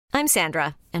I'm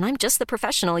Sandra, and I'm just the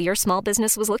professional your small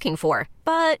business was looking for.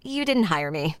 But you didn't hire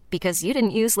me because you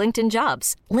didn't use LinkedIn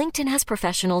Jobs. LinkedIn has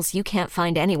professionals you can't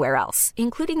find anywhere else,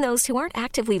 including those who aren't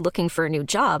actively looking for a new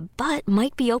job, but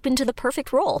might be open to the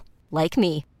perfect role, like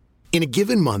me. In a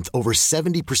given month, over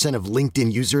 70% of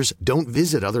LinkedIn users don't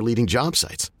visit other leading job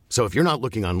sites. So if you're not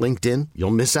looking on LinkedIn,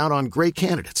 you'll miss out on great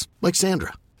candidates like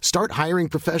Sandra. Start hiring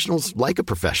professionals like a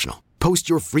professional. Post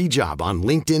your free job on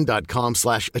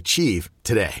linkedin.com/achieve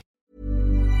today.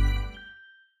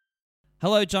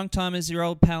 Hello, Junk Timers. Your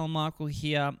old pal Michael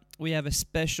here. We have a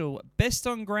special Best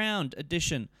on Ground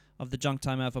edition of the Junk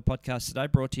Time Alpha podcast today,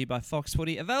 brought to you by Fox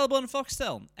Footy, available on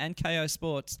Foxtel and KO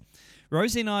Sports.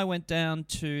 Rosie and I went down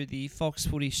to the Fox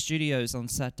Footy studios on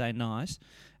Saturday night,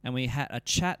 and we had a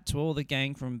chat to all the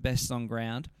gang from Best on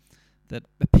Ground that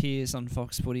appears on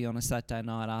Fox Footy on a Saturday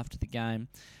night after the game.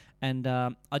 And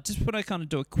I just want to kind of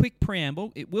do a quick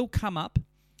preamble. It will come up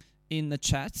in the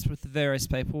chats with the various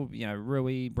people, you know,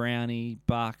 Rui, Brownie,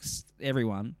 Bucks,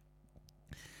 everyone.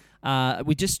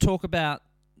 We just talk about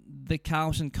the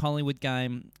Carlton-Collingwood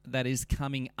game that is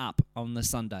coming up on the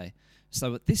Sunday.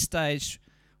 So at this stage,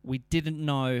 we didn't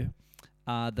know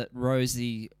that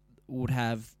Rosie would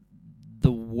have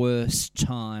the worst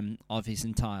time of his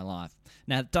entire life.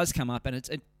 Now, it does come up, and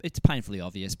it's painfully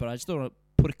obvious, but I just thought I'd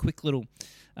put a quick little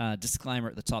disclaimer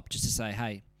at the top just to say,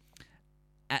 hey,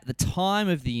 at the time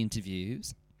of the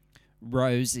interviews,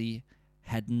 Rosie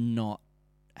had not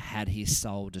had his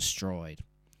soul destroyed.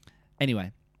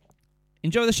 Anyway,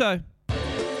 enjoy the show.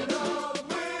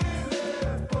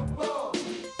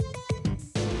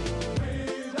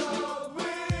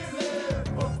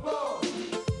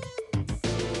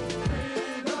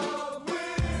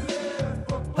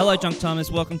 Hello, Junk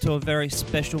Timers. Welcome to a very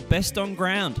special Best on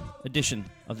Ground edition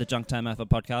of the Junk Time Alpha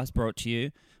podcast, brought to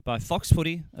you by Fox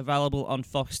Footy, available on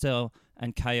Foxtel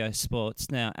and KO Sports.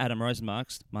 Now, Adam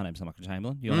Rosenmarks, my name's Michael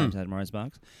Chamberlain, your name's Adam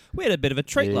Rosenmarks. We had a bit of a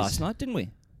treat last night, didn't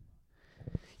we?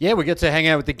 Yeah, we got to hang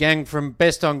out with the gang from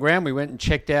Best on Ground. We went and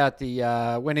checked out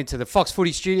went into the Fox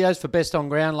Footy studios for Best on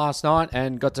Ground last night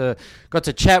and got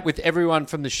to chat with everyone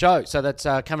from the show. So that's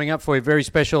coming up for you. Very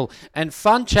special and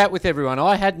fun chat with everyone.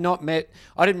 I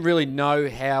didn't really know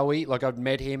Howie, like I'd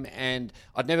met him, and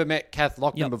I'd never met Kath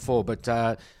Loughnan before, but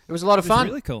it was a lot of fun.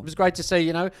 Really cool. It was great to see,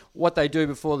 you know, what they do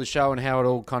before the show and how it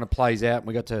all kind of plays out. And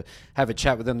we got to have a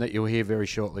chat with them that you'll hear very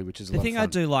shortly, which is a lot of fun. The thing I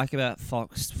do like about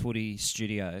Fox Footy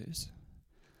studios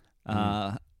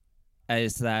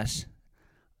is that,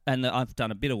 and I've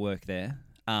done a bit of work there,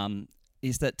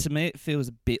 is that to me it feels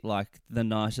a bit like The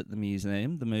Night at the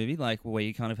Museum, the movie, like where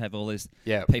you kind of have all these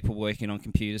people working on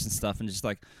computers and stuff and just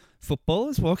like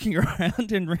footballers walking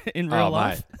around in real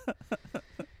life.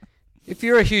 If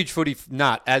you're a huge footy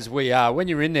nut, as we are, when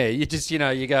you're in there, you just, you know,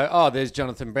 you go, oh, there's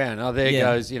Jonathan Brown. Oh, there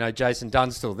goes, you know, Jason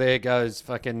Dunstall. There goes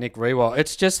fucking Nick Rewalt.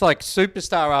 It's just like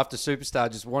superstar after superstar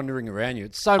just wandering around you.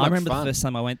 It's so much fun. I remember the first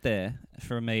time I went there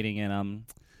for a meeting and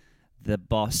the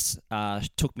boss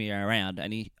took me around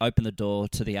and he opened the door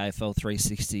to the AFL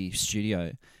 360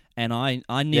 studio and I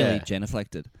nearly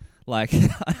genuflected. Like,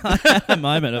 I had a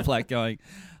moment of like going,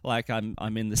 like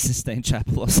I'm in the Sistine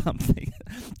Chapel or something.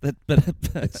 but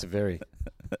it's a very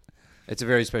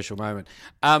special moment.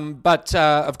 But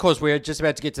of course, we're just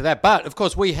about to get to that. But of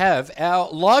course, we have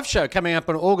our live show coming up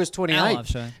on August 28th. Our live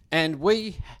show. And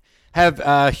we have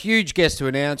a huge guest to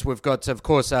announce. We've got, of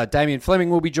course, Damien Fleming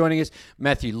will be joining us.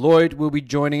 Matthew Lloyd will be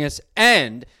joining us.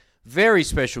 And very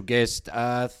special guest,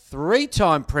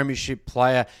 three-time premiership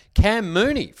player Cam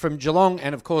Mooney from Geelong.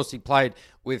 And, of course, he played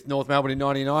with North Melbourne in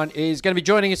 99, is going to be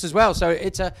joining us as well. So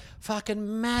it's a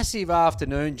fucking massive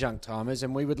afternoon, Junk Timers,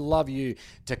 and we would love you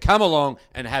to come along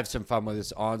and have some fun with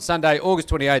us on Sunday, August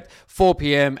 28th, 4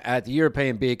 p.m. at the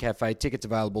European Beer Cafe. Tickets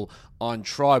available on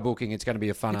Try Booking. It's going to be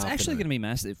a fun afternoon. It's actually going to be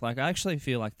massitive. Like, I actually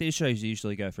feel like these shows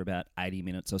usually go for about 80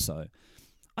 minutes or so.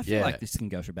 I feel like this can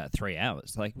go for about 3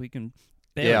 hours. Like, we can...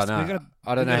 I know.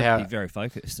 I don't know how... be very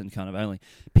focused and kind of only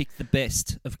pick the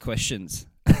best of questions.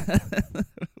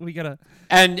 We gotta,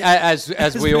 and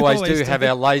as we always do, have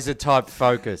our laser type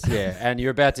focus. Yeah, and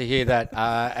you're about to hear that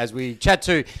as we chat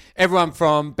to everyone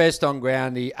from Best on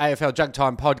Ground, the AFL Junk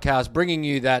Time podcast, bringing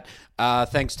you that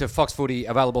thanks to Fox Footy,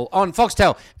 available on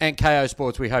Foxtel and KO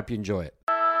Sports. We hope you enjoy it.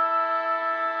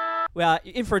 We are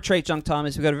in for a treat, Junk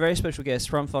Timers. We've got a very special guest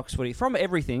from Fox Footy, from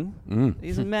everything.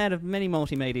 He's a man of many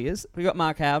multimedias. We've got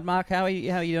Mark Howard. Mark, how are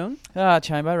you doing?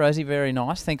 Chamber, Rosie, very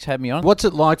nice. Thanks for having me on. What's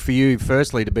it like for you,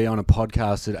 firstly, to be on a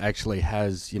podcast that actually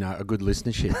has, a good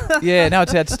listenership? Yeah, no,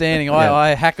 it's outstanding.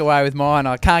 I hack away with mine.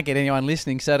 I can't get anyone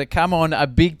listening. So to come on a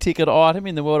big ticket item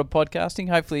in the world of podcasting,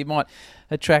 hopefully you might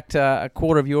attract a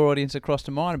quarter of your audience across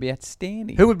to mine would be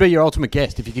outstanding. Who would be your ultimate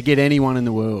guest if you could get anyone in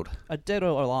the world? A dead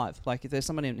or alive. Like, if there's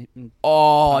someone in dead past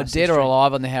or history.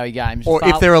 alive on the Howie Games. Or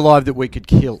if they're alive that we could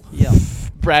kill? Yeah.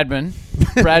 Bradman.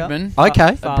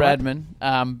 Okay. Bradman.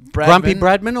 Bradman. Grumpy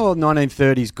Bradman or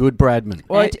 1930s good Bradman?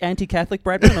 Well, Anti-Catholic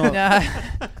Bradman? Or? No,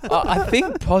 I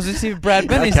think positive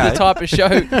Bradman is the Okay. type of show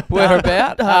we're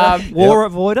about. War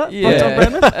avoider? Yeah. Don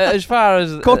Bradman? As far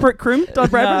as Corporate crim? Don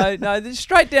Bradman? No, just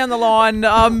straight down the line.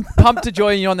 I'm pumped to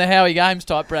join you on the Howie Games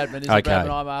type Bradman. Is the Okay. Bradman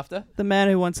I'm after. The man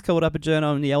who once called up a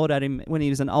journal and yelled at him when he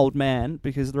was an old man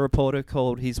because the reporter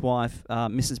called his wife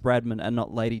Mrs. Bradman and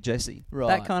not Lady Jessie. Right.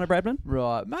 That kind of Bradman?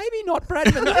 Right, maybe not Bradman.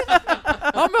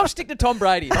 I'll stick to Tom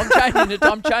Brady. I'm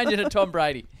changing to Tom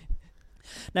Brady.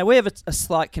 Now, we have a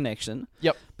slight connection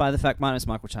Yep. by the fact my name's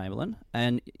Michael Chamberlain,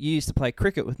 and you used to play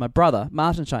cricket with my brother,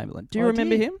 Martin Chamberlain. Do you I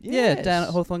remember did, him? Yeah, yes. down at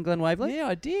Hawthorn Glen Waverley. Yeah,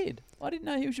 I did. I didn't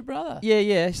know he was your brother.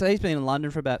 Yeah. So he's been in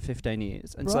London for about 15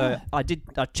 years. And so Right.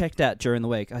 I checked out during the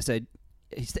week. I said,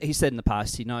 he said in the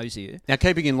past he knows you. Now,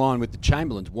 keeping in line with the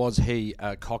Chamberlains, was he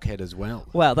a cockhead as well?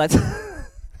 Well, that's...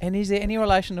 And is there any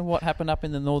relation to what happened up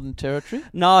in the Northern Territory?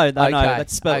 No, Okay,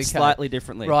 that's spelled okay. slightly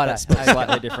differently. Right, That's spelled okay.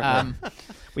 slightly differently.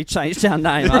 We changed our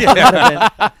name.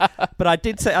 But I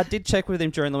did check with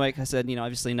him during the week. I said,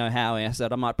 obviously know Howie. I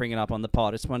said I might bring it up on the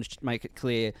pod. I just wanted to make it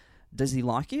clear. Does he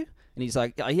like you? And he's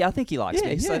like, yeah, I think he likes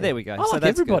me. So there we go. I so like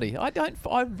that's everybody. good.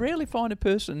 I rarely find a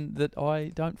person that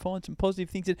I don't find some positive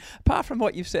things in. Apart from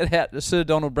what you've said out to Sir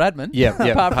Donald Bradman. Yeah,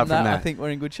 Apart from that, I think we're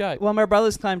in good shape. Well, my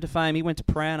brother's claim to fame, he went to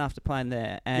Prahran after playing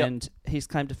there, and his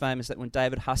claim to fame is that when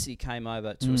David Hussey came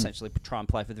over to essentially try and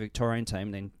play for the Victorian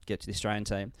team, then get to the Australian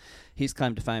team, his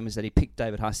claim to fame is that he picked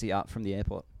David Hussey up from the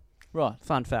airport. Right.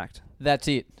 Fun fact. That's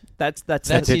it. That's That's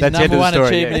it. his That's the end number of the one story,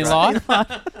 achievement yeah. in life.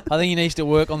 I think he needs to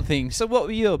work on things. So what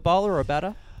were you, a bowler or a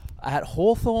batter? At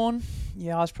Hawthorn,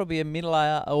 I was probably a middle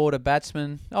order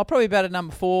batsman. I probably batted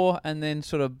number 4 and then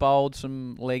sort of bowled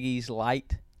some leggies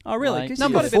late. Oh, really? Like, 'Cause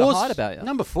Number you've got a bit of 4's height about you.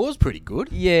 Number 4's pretty good.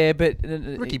 Yeah, but...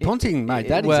 Ricky Ponting made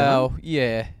that, Well,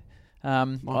 yeah.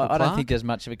 I Clark? don't think there's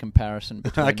much of a comparison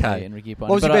between Okay. me and Ricky Ponting.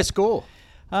 What was your But best score?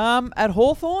 At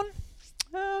Hawthorn,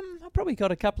 I probably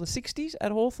got a couple of 60s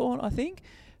at Hawthorn, I think.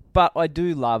 But I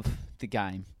do love the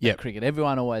game Yep. of cricket.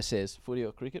 Everyone always says footy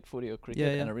or cricket, Yeah.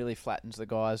 and it really flattens the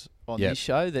guys on Yep. this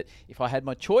show that if I had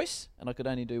my choice and I could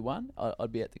only do one,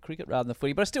 I'd be at the cricket rather than the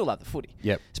footy. But I still love the footy,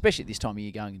 Yep. especially at this time of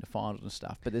year going into finals and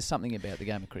stuff. But there's something about the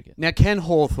game of cricket. Now, can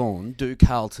Hawthorn do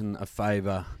Carlton a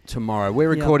favour tomorrow? We're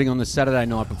recording on the Saturday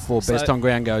night before So- Best on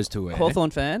Ground goes to air.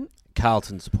 Hawthorn fan?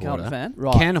 Carlton supporter. Carlton fan?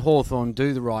 Right. Can Hawthorn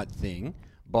do the right thing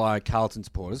by Carlton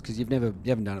supporters? Because you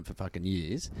haven't done it for fucking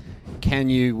years. Can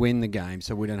you win the game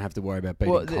so we don't have to worry about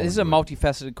beating Well, this is a Collingwood?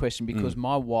 multifaceted question because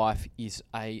my wife is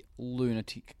a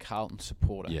lunatic Carlton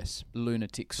supporter. Yes.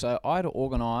 Lunatic. So I had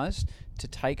organised to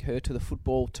take her to the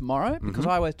football tomorrow because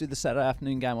I always do the Saturday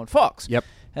afternoon game on Fox. Yep.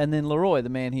 And then Leroy, the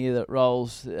man here that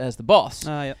rolls as the boss,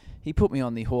 Yeah. he put me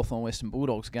on the Hawthorn Western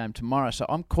Bulldogs game tomorrow. So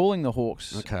I'm calling the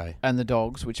Hawks Okay. and the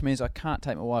Dogs, which means I can't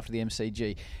take my wife to the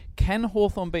MCG. Can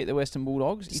Hawthorn beat the Western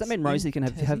Bulldogs? Does that mean Rosie can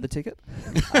have the ticket?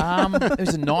 It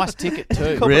was a nice ticket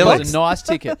too. Really? It was a nice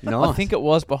ticket. I Nice. think it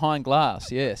was behind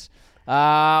glass, yes.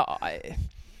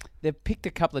 They've picked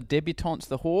a couple of debutantes,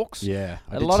 the Hawks. Yeah.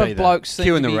 I A did lot see of that. blokes seem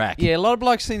Queue to in the be, rack. Yeah, a lot of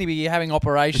blokes seem to be having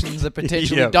operations that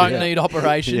potentially Yeah, don't yeah. need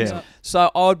operations. Yeah. So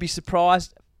I would be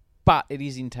surprised, but it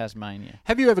is in Tasmania.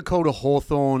 Have you ever called a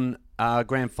Hawthorn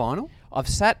grand final?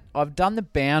 I've done the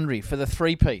boundary for the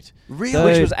three-peat. Really?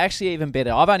 Which was actually even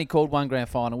better. I've only called one grand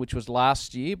final, which was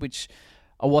last year, which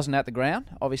I wasn't at the ground,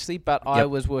 obviously, but I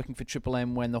was working for Triple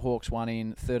M when the Hawks won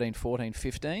in 13, 14,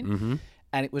 15. Mm-hmm.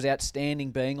 And it was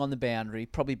outstanding being on the boundary,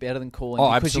 probably better than calling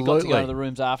Oh, because you got to absolutely. go to the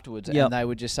rooms afterwards. Yep. And they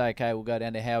would just say, okay, we'll go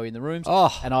down to Howie in the rooms.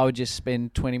 Oh. And I would just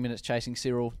spend 20 minutes chasing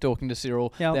Cyril, talking to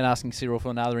Cyril, Yep. then asking Cyril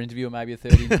for another interview or maybe a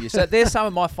third interview. So there's some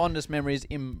of my fondest memories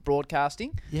in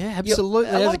broadcasting. Yeah, absolutely.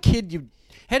 a As lot a of- kid,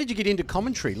 how did you get into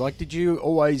commentary? Like, did you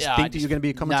always Yeah, think that you were going to be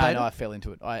a commentator? No, I fell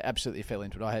into it. I absolutely fell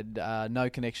into it. I had no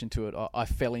connection to it. I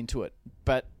fell into it.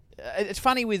 But it's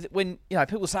funny when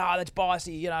people say, "Oh, that's biased."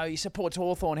 He supports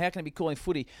Hawthorn. How can he be calling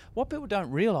footy? What people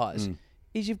don't realise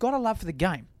is you've got a love for the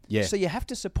game. Yeah. So you have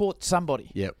to support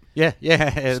somebody. Yep. Yeah.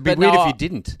 It'd be But weird no, if you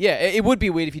didn't. Yeah, it would be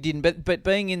weird if you didn't. But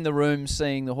being in the room,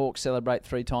 seeing the Hawks celebrate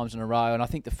 3 times in a row, and I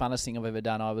think the funnest thing I've ever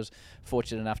done, I was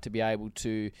fortunate enough to be able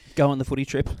to... Go on the footy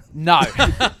trip. No.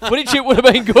 Footy trip would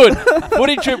have been good.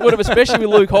 Footy trip would have, especially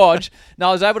with Luke Hodge. No,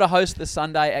 I was able to host the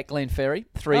Sunday at Glenferrie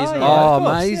 3 years in a row. Oh, of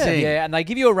course, amazing. Yeah, and they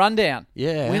give you a rundown.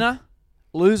 Yeah. Winner,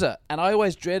 loser. And I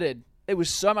always dreaded... there was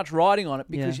so much riding on it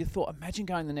because Yeah. you thought, imagine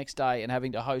going the next day and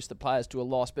having to host the players to a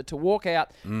loss, but to walk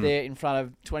out there in front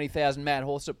of 20,000 mad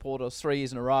horse supporters 3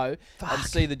 years in a row and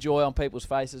see the joy on people's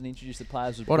faces and introduce the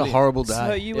players was What a brilliant. horrible day.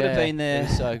 So you would have been there. It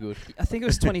was so good. I think it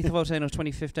was 2014 or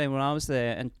 2015 when I was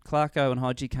there, and Clarko and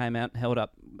Hodgie came out and held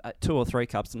up 2 or 3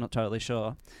 cups, I'm not totally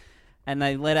sure. And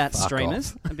they let out Fuck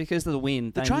streamers, and because of the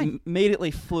wind, they train. immediately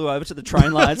flew over to the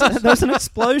train lines. There was an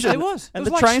explosion. It was. And It was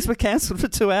the like trains were cancelled for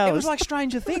 2 hours. It was like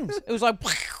Stranger Things. It was like,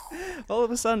 all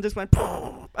of a sudden just went,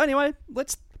 anyway,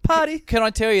 let's party. can I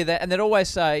tell you that? And they'd always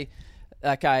say,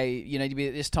 okay, you need to be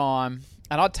at this time.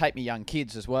 And I'd take me young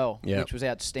kids as well, Yep. which was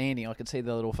outstanding. I could see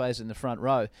the little faces in the front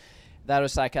row. They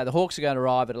would say, okay, the Hawks are going to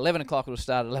arrive at 11 o'clock. It'll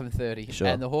start at 11:30. Sure.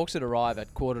 And the Hawks would arrive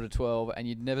at 11:45, and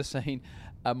you'd never seen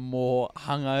a more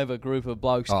hungover group of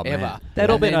blokes Oh, ever. man. They'd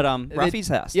all And been then at Ruffy's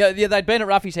house. Yeah, they'd been at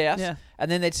Ruffy's house. Yeah.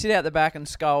 And then they'd sit out the back and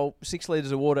scull 6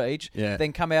 litres of water each. Yeah.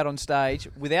 Then come out on stage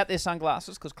without their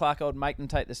sunglasses, because Clarko would make them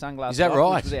take their sunglasses Is that off,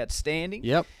 right? which was outstanding.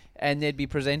 Yep. And they'd be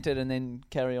presented and then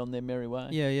carry on their merry way.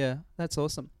 Yeah, that's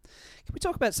awesome. Can we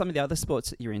talk about some of the other sports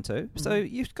that you're into? So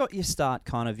you've got your start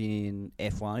kind of in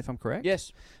F1, if I'm correct.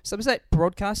 Yes. So was that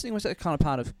broadcasting? Was that kind of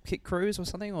part of Kit Cruise or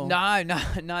something? Or? No.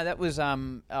 That was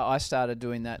I started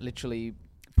doing that, literally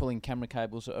pulling camera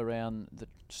cables around the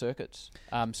circuits.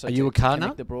 So Are you to a car connect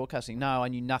nut? the broadcasting? No, I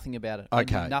knew nothing about it.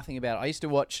 Okay. I knew nothing about it. I used to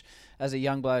watch as a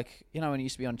young bloke. You know, when it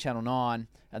used to be on Channel 9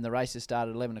 and the races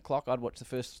started at 11 o'clock, I'd watch the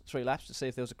first 3 laps to see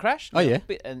if there was a crash. Oh, yeah.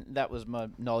 And that was my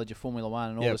knowledge of Formula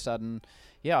One. And all Yep. of a sudden,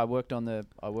 I worked on the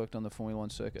Formula One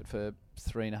circuit for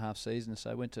 3.5 seasons.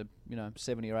 So I went to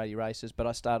 70 or 80 races, but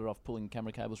I started off pulling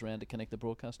camera cables around to connect the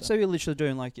broadcaster. So you're literally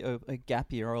doing like a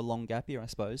gap year or a long gap year, I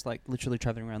suppose, like literally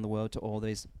traveling around the world to all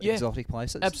these Yeah. exotic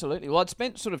places. Absolutely. Well, I'd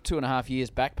spent sort of 2.5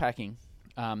 years backpacking.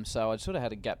 So I'd sort of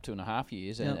had a gap 2.5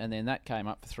 years, Yep. and then that came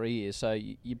up for 3 years. So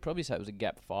you'd probably say it was a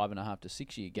gap 5.5 to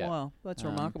 6 year gap. Wow, that's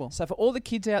remarkable. So for all the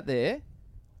kids out there,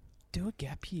 do a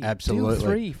gap year. Absolutely. Do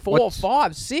 3, 4, What's-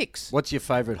 5, 6. What's your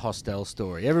favourite hostel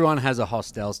story? Everyone has a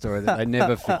hostel story that they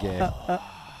never forget.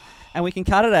 And we can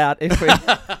cut it out if we...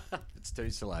 It's too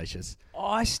salacious.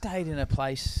 I stayed in a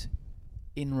place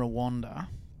in Rwanda.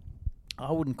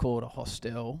 I wouldn't call it a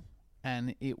hostel,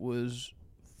 and it was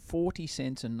 40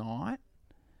 cents a night,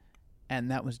 and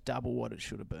that was double what it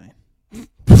should have been.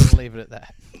 I'll leave it at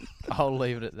that. I'll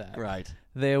leave it at that. Great.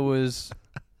 There was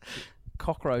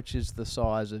cockroaches the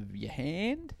size of your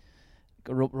hand.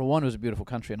 Rwanda was a beautiful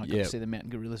country, and I got Yep. to see the mountain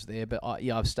gorillas there. But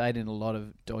I've stayed in a lot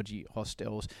of dodgy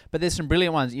hostels. But there's some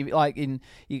brilliant ones. I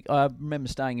remember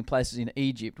staying in places in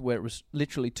Egypt where it was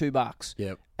literally $2,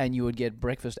 Yep. and you would get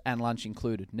breakfast and lunch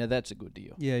included. Now that's a good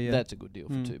deal. Yeah. That's a good deal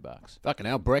for $2. Fucking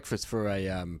hell, breakfast for a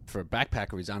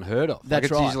backpacker is unheard of. That's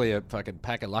it's right. usually a fucking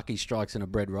pack of Lucky Strikes and a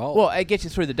bread roll. Well, it gets you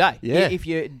through the day. Yeah. If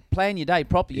you plan your day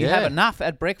properly, you Yeah. have enough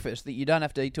at breakfast that you don't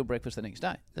have to eat till breakfast the next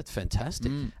day. That's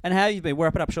fantastic. And how have you been? We're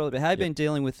up it up shortly, but how have you been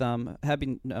dealing with... have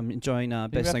been enjoying Been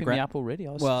Best on wrapping me Ground? up already.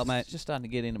 I was Well, mate. just starting to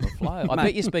get into my flow. I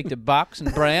bet you speak to Bucks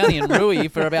and Brownie and Rui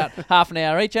for about half an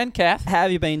hour each, and Kath. How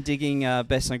have you been digging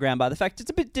Best on Ground by the fact it's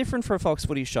a bit different for a Fox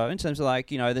Footy show in terms of like,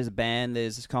 there's a band,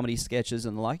 there's comedy sketches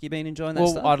and the like. You've been enjoying that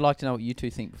Well, stuff? I'd like to know what you two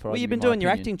think before I Well, give you've been you my doing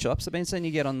your opinion. acting chops. I've been seeing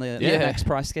you get on the Yeah. Max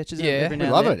Price sketches Yeah. every now We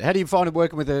and love then. it. How do you find it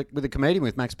working with a comedian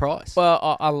with Max Price?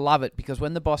 Well, I love it because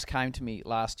when the boss came to me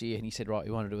last year and he said, right,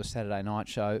 we want to do a Saturday night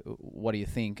show, what do you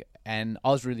think? And I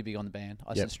was really big on the band.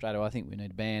 I said straight away, I think we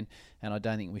need a band, and I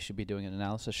don't think we should be doing an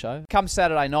analysis show. Come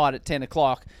Saturday night at 10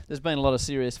 o'clock, there's been a lot of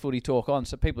serious footy talk on,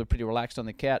 so people are pretty relaxed on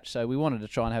the couch, so we wanted to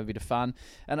try and have a bit of fun.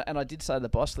 And I did say to the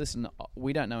boss, listen,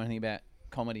 we don't know anything about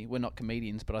comedy. We're not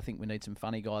comedians, but I think we need some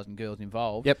funny guys and girls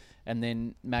involved. Yep. And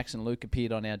then Max and Luke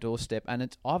appeared on our doorstep,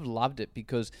 and I've loved it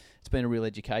because it's been a real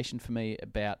education for me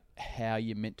about how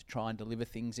you're meant to try and deliver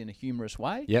things in a humorous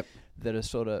way. Yep. That are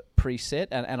sort of preset,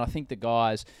 and I think the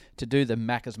guys to do the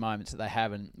Macca's moments that they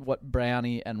have, and what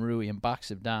Brownie and Rui and Bucks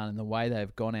have done, and the way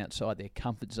they've gone outside their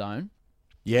comfort zone,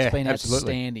 Yeah, it's been absolutely.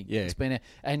 outstanding. Yeah. It's been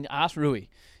and ask Rui.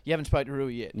 You haven't spoken to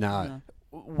Rui yet. No.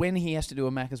 When he has to do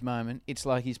a Macca's moment, it's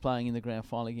like he's playing in the grand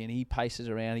final again. He paces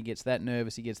around. He gets that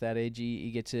nervous. He gets that edgy.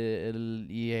 He gets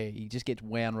he just gets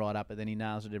wound right up, and then he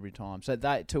nails it every time. So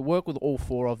to work with all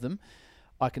four of them,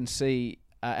 I can see,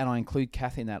 and I include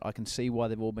Kath in that. I can see why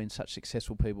they've all been such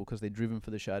successful people because they're driven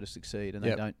for the show to succeed, and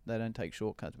they don't take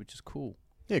shortcuts, which is cool.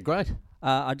 Yeah, great.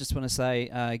 I just want to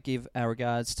say, give our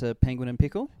regards to Penguin and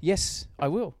Pickle. Yes, I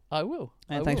will.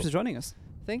 And thanks for joining us.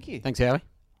 Thank you. Thanks, Howie.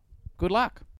 Good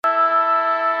luck.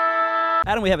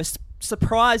 Adam, we have a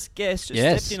surprise guest just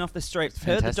Yes. stepped in off the street, heard the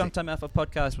Fantastic. Junk Time Alpha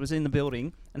podcast, was in the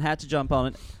building, and had to jump on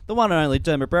it. The one and only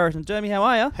Dermot Brereton. Dermy, how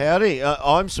are you? Howdy.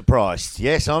 I'm surprised.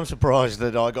 Yes, I'm surprised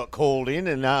that I got called in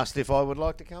and asked if I would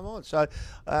like to come on. So,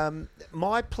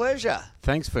 my pleasure.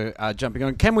 Thanks for jumping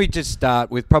on. Can we just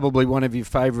start with probably one of your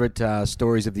favourite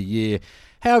stories of the year?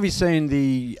 How have you seen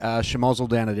the schmozzle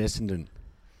down at Essendon?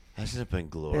 Hasn't it been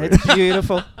glorious? It's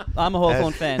beautiful. I'm a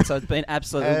Hawthorn fan, so it's been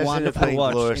absolutely Hasn't it wonderful to been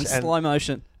watch glorious? in And- slow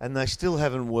motion. And they still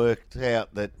haven't worked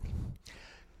out that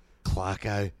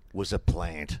Clarko was a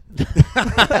plant.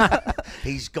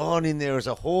 He's gone in there as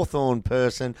a Hawthorn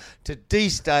person to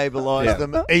destabilise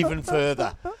them even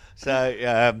further.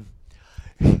 So,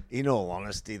 in all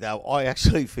honesty, though, I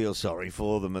actually feel sorry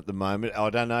for them at the moment. I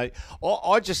don't know.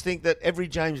 I just think that every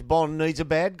James Bond needs a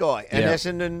bad guy, and Yeah.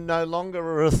 Essendon no longer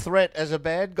are a threat as a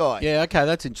bad guy. Yeah, okay,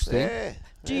 that's interesting. Yeah.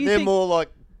 Do you They're think- more like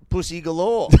pussy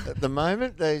galore at the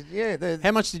moment. They're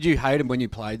How much did you hate them when you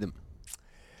played them?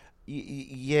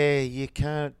 yeah, you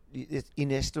can't. It's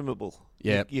inestimable.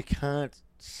 Yep. You can't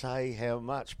say how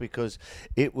much because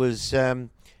it was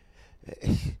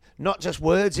not just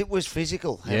words. It was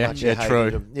physical. How Yeah, much yeah, you hated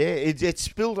true. them. Yeah, it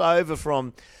spilled over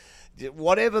from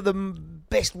whatever the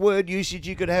best word usage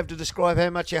you could have to describe how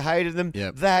much you hated them.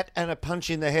 Yep. That and a punch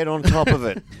in the head on top of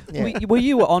it. Yeah. Well,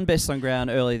 you were on Best on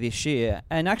Ground earlier this year,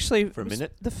 and actually, For a it was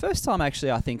minute. the first time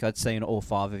actually I think I'd seen all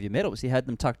 5 of your medals. You had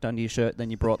them tucked under your shirt,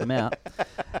 then you brought them out.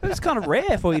 It was kind of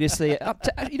rare for you to see it.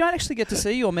 You don't actually get to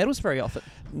see your medals very often.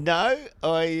 No,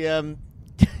 I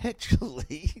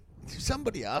actually.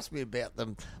 Somebody asked me about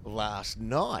them last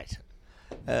night.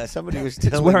 Somebody was He's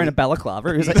telling wearing me. a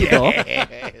balaclava. He was at your door.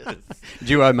 Yes. Do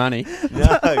you owe money?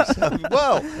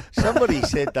 No. Somebody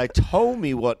said they told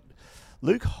me what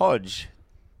Luke Hodge,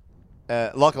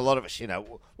 like a lot of us,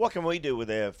 what can we do with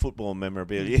our football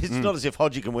memorabilia? It's not as if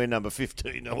Hodgie can wear number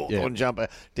 15 or Hawthorn jumper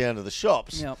down to the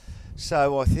shops. Yep.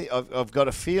 So I think I've got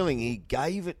a feeling he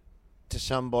gave it to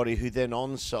somebody who then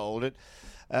on-sold it.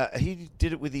 He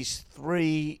did it with his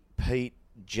 3-peat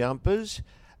jumpers,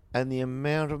 and the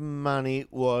amount of money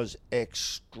was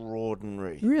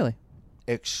extraordinary. Really?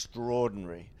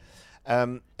 Extraordinary.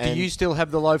 Do you still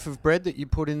have the loaf of bread that you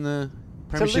put in the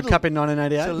Premiership little- Cup in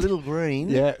 1988? It's a little green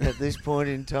Yeah. at this point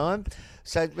in time.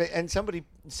 So, and somebody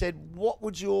said, "What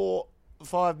would your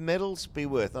 5 medals be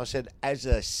worth?" And I said, "As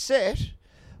a set,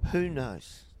 who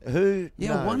knows? Who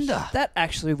Yeah, I knows?" wonder. That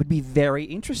actually would be very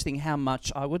interesting. How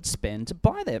much I would spend to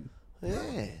buy them?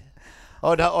 Yeah,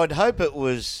 I'd hope it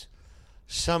was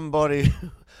somebody.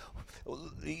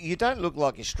 You don't look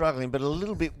like you're struggling, but a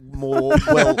little bit more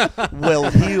well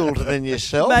heeled than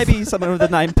yourself. Maybe someone with the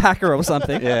name Packer or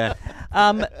something. Yeah.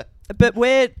 But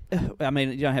where? I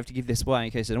mean, you don't have to give this away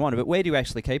in case you don't want to. But where do you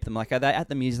actually keep them? Like, are they at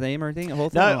the museum or anything? At No,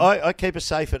 Hawthorn, or- I keep a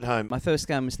safe at home. My first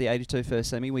game was the 82 first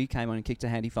semi, where you came on and kicked a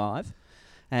handy 5.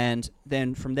 And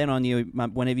then from then on,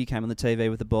 whenever you came on the TV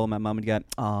with the ball, my mum would go,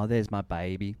 "Oh, there's my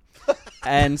baby."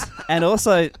 and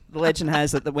also, the legend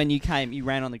has it that when you came, you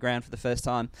ran on the ground for the first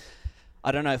time.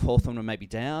 I don't know if Hawthorn were maybe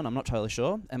down. I'm not totally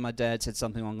sure. And my dad said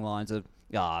something along the lines of,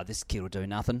 this kid will do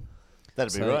nothing."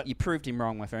 That'd be So right. you proved him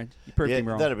wrong, my friend. You proved him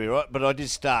wrong. that'd be right. But I did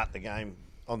start the game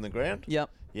on the ground. Yep.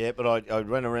 Yeah, but I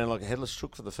ran around like a headless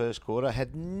chook for the first quarter. I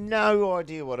had no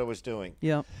idea what I was doing.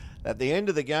 Yep. At the end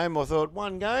of the game, I thought,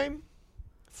 one game,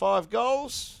 5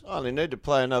 goals. I only need to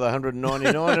play another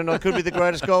 199 and I could be the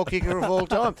greatest goal kicker of all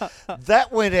time.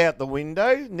 That went out the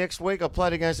window. Next week, I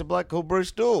played against a bloke called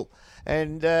Bruce Dool.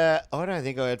 And I don't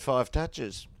think I had 5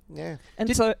 touches. Yeah.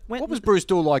 And so when What was Bruce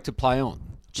Dool like to play on?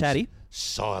 Chatty?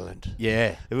 Silent.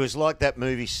 Yeah. It was like that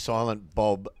movie Silent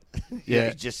Bob. Yeah.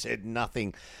 He just said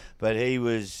nothing. But he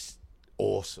was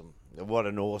awesome. What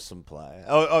an awesome player.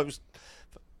 I was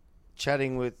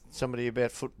chatting with somebody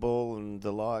about football and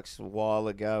the likes a while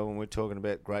ago, and we're talking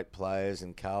about great players,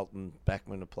 and Carlton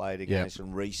Backman have played against,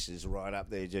 and Reece is right up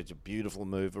there. It's a beautiful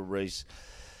move of Reece.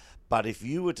 But if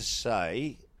you were to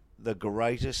say the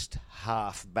greatest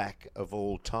halfback of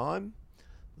all time,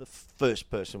 the first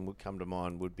person would come to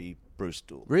mind would be Bruce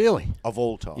Dool. Really? Of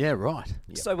all time. Yeah, right.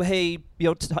 So he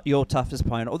your toughest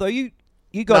opponent, although you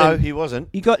got No, him. he wasn't.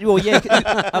 You got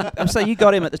I'm saying you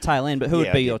got him at the tail end, but who Yeah, would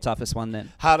I be did. your toughest one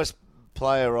then? Hardest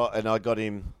player, and I got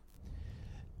him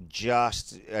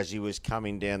just as he was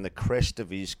coming down the crest of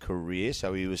his career,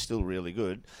 so he was still really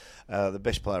good. The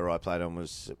best player I played on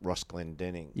was Ross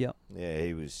Glendenning. Yep. Yeah,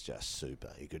 he was just super.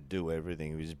 He could do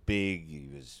everything. He was big. He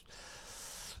was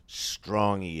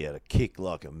strong. He had a kick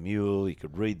like a mule. He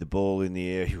could read the ball in the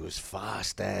air. He was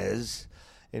fast as.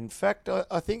 In fact,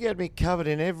 I think he had me covered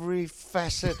in every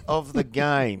facet of the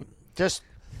game. Just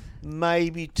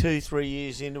maybe 2-3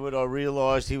 years into it, I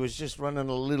realised he was just running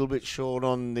a little bit short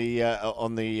on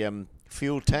the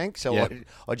fuel tank, so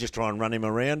I just try and run him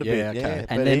around a bit. okay. Yeah,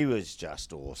 And but then- he was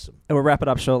just awesome. And we'll wrap it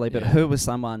up shortly, but who was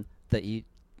someone that you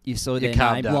saw their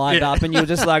carved name up. lined up and you were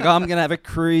just like, I'm going to have a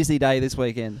cruisy day this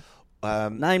weekend?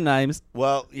 Name names.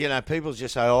 Well, people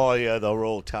just say, oh, yeah, they were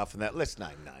all tough and that. Let's name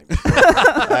names.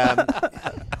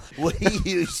 We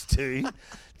used to,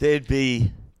 there'd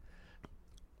be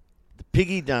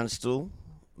Piggy Dunstall,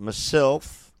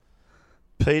 myself,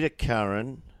 Peter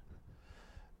Curran,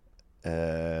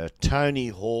 Tony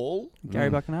Hall. Gary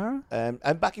Buckenara?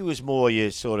 And Bucky was more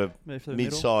your sort of Move to the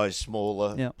middle. mid-sized,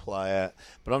 smaller Yep. player.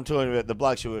 But I'm talking about the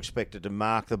blokes who were expected to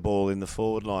mark the ball in the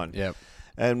forward line. Yep.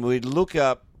 And we'd look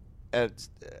up at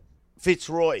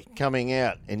Fitzroy coming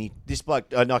out, and this bloke,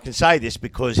 and I can say this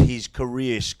because his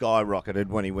career skyrocketed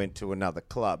when he went to another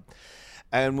club.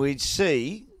 And we'd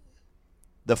see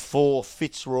the 4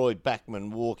 Fitzroy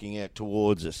backmen walking out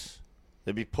towards us.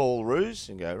 There'd be Paul Roos,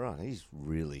 and go, right, he's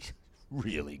really,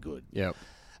 really good. Yep.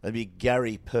 There'd be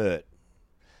Gary Pert.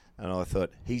 And I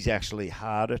thought, he's actually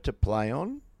harder to play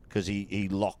on because he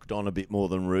locked on a bit more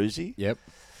than Roosie. Yep.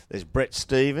 There's Brett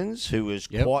Stevens, who was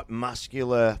Yep. quite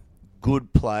muscular,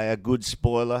 good player, good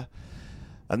spoiler.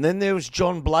 And then there was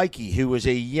John Blakey, who was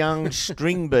a young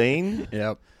string bean,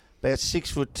 Yep. about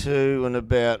 6'2" and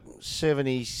about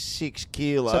 76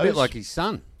 kilos. It's a bit like his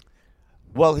son.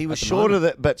 Well, he was at the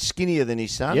shorter but skinnier than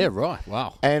his son. Yeah, right.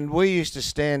 Wow. And we used to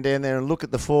stand down there and look at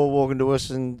the 4 walking to us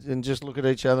and just look at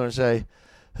each other and say,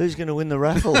 who's going to win the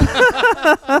raffle?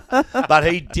 But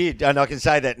he did, and I can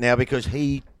say that now because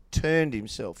he turned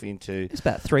himself into It's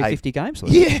about 350 games.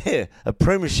 wasn't it? a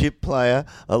premiership player,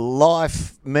 a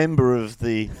life member of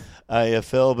the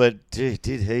AFL. But did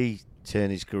he turn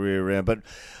his career around? But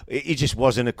he just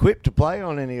wasn't equipped to play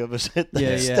on any of us at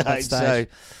that stage. So,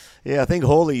 yeah, I think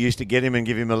Hawley used to get him and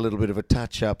give him a little bit of a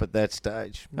touch-up at that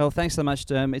stage. Well, thanks so much,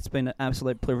 Derm. It's been an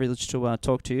absolute privilege to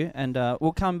talk to you. And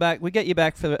we'll come back. We'll get you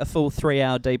back for a full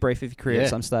 3-hour debrief of your career at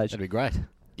some stage. That'd be great.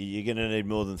 You're going to need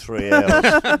more than 3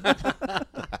 hours.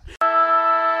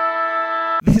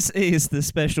 This is the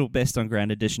special Best on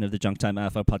Ground edition of the Junk Time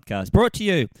Alpha podcast, brought to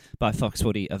you by Fox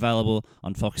Footy, available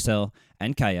on Foxtel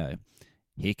and KO.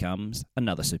 Here comes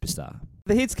another superstar.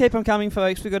 The hits keep on coming,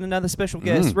 folks. We've got another special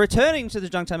guest returning to the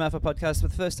Junk Time Alpha podcast for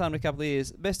the first time in a couple of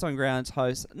years. Best on Grounds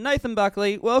host Nathan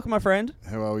Buckley. Welcome, my friend.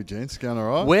 How are we, gents? Going all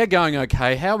right? We're going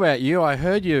okay. How about you? I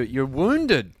heard you're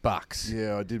wounded, Bucks.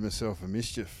 Yeah, I did myself a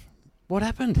mischief. What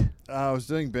happened? I was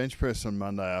doing bench press on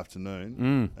Monday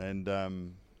afternoon,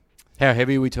 and How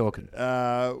heavy are we talking?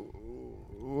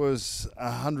 was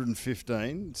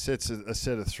 115 sets, a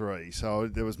set of 3. So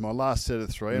there was my last set of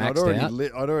 3, and Maxed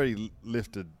out. I'd already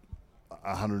lifted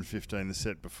 115 the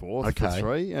set before for Okay.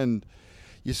 3, and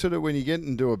you sort of, when you get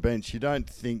into a bench, you don't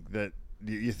think that.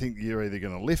 You think you're either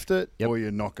going to lift it or you're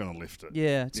not going to lift it.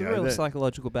 Yeah, it's You a know, real that-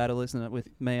 psychological battle, isn't it? With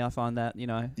me, I find that,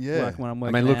 Yeah. like when I'm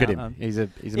I working mean, look out, at him. He's a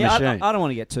yeah, machine. I don't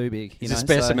want to get too big. He's a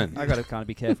specimen. So I got to kind of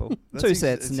be careful. That's 2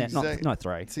 sets, it's not exact-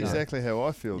 3. It's exactly how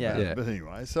I feel about Yeah. it. But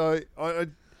anyway, so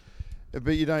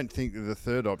but you don't think that the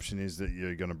third option is that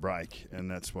you're going to break, and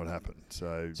that's what happened.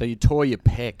 So So you tore your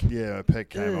pec. yeah, a pec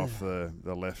came off the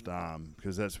left arm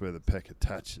because that's where the pec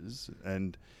attaches,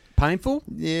 and Painful?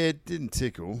 yeah, it didn't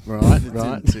tickle. Right, it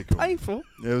right. didn't tickle. Painful.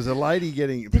 There was a lady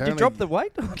getting. Did you drop the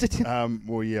weight? Or did you?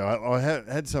 Well, yeah, I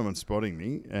had someone spotting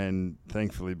me, and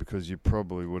thankfully, because you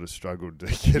probably would have struggled to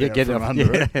get out from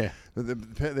under it. Yeah.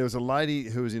 But there was a lady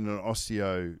who was in an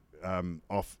osteo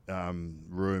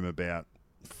room about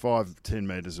 5-10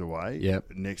 metres away,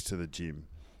 Yep. next to the gym,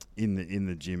 in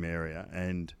the gym area,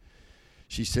 and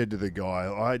she said to the guy,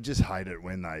 "I just hate it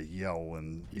when they yell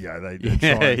and they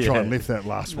try and lift that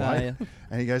last No, weight." yeah.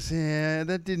 And he goes, "Yeah,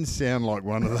 that didn't sound like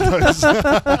one of those."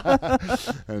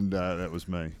 And that was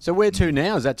me. So where to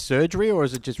now? Is that surgery or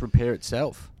is it just repair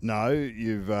itself? No,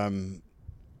 you've got to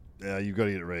get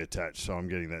it reattached, so I'm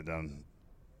getting that done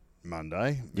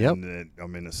Monday. Yep. And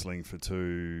I'm in a sling for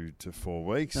 2 to 4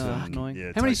 weeks. Oh, and, annoying. yeah,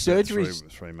 it How many takes about surgeries-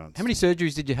 3 months. How many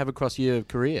surgeries did you have across your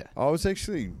career? I was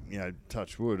actually,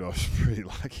 touch wood, I was pretty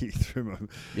lucky through my.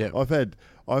 Yeah. I've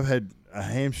had a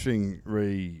hamstring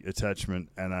reattachment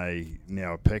and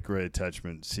now a pec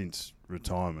reattachment since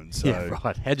retirement. So Yeah,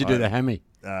 right. How'd you do the hammy?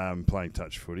 playing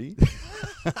touch footy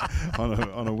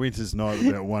on a winter's night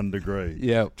about 1 degree.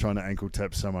 Yeah. Trying to ankle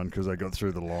tap someone because they got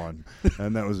through the line,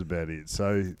 and that was about it.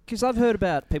 So Because I've heard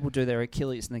about people do their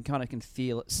Achilles and then kind of can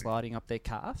feel it sliding up their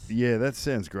calf. yeah, that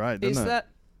sounds great, doesn't Is it? that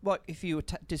Like if you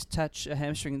detach a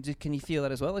hamstring, can you feel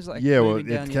that as well? Is it like Yeah, well, moving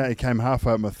down it came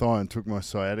halfway up my thigh and took my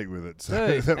sciatic with it. So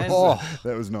Dude, that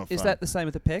and- was not fun. Is that the same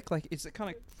with the pec? Like, is it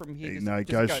kind of from here? No, it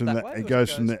does goes go from that way, it or goes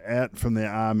does from the out from the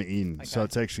arm in. So Okay.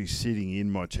 it's actually sitting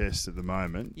in my chest at the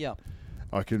moment. Yeah.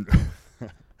 I can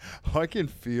I can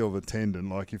feel the tendon.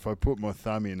 Like if I put my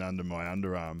thumb in under my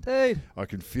underarm, Dude. I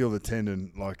can feel the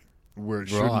tendon like where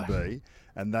it Right. shouldn't be,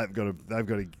 and they've got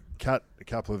to cut a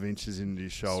couple of inches into your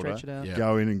shoulder, Stretch it out. Yeah.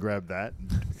 go in and grab that,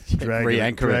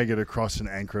 Re-anchor drag it across and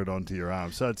anchor it onto your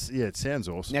arm. So it sounds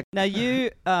awesome. Now you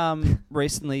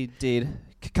recently did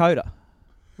Kokoda,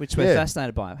 which we're Yeah.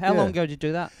 fascinated by. How Yeah. long ago did you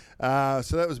do that?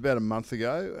 So that was about a month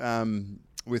ago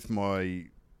with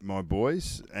my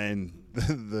boys, and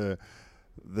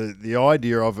the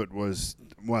idea of it was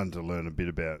one to learn a bit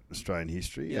about Australian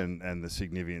history Yep. and the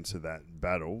significance of that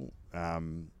battle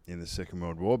in the Second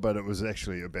World War, but it was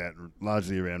actually about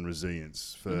largely around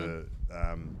resilience for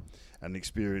an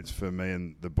experience for me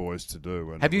and the boys to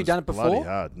do. And Have you was done it bloody before?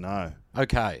 hard, no.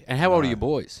 Okay. And how old are No. your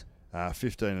boys?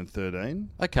 15 and 13.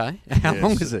 Okay. How Yeah,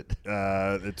 long so- is it?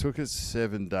 It took us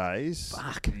 7 days.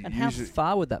 Fuck. And how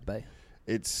far would that be?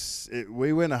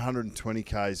 We went 120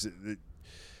 k's.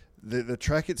 The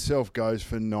track itself goes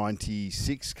for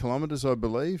 96 kilometres, I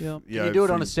believe. Yep. Can you do it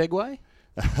on a Segway?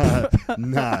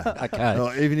 No. Okay.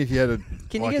 No, even if you had a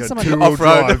Can you like get a someone to two-wheel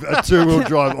off-road? drive, a two-wheel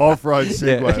drive off-road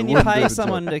Segway. Can it you wouldn't do pay the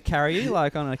someone job. to carry you,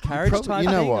 like on a carriage type You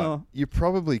know thing? what? Or? You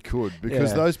probably could,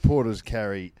 because Yeah. those porters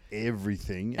carry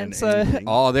everything And and so- anything.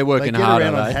 Oh, they're They working get hard,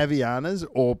 around are on they? Havaianas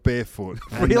or barefoot.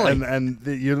 And, Really? And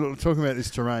you're talking about this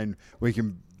terrain where you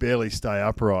can barely stay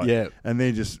upright. Yeah. And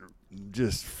they're just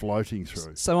floating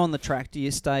through. So on the track, do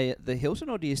you stay at the Hilton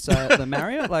or do you stay at the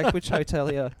Marriott? Like, which hotel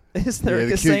are you? Is there a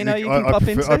the casino you can I pop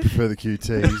prefer, I into? prefer the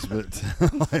QTs,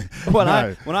 but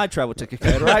When I travel to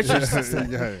Kokoda, I just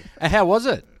Yeah. And how was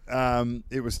it?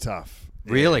 It was tough.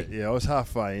 Really? Yeah, I was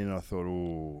halfway in and I thought,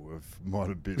 I might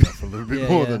have bitten off a little bit Yeah,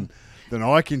 more yeah. than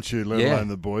I can chew, let Yeah. alone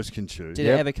the boys can chew. did it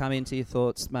ever come into your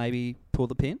thoughts? Maybe pull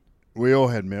the pin. We all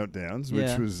had meltdowns, which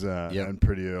Yeah. was Yep. and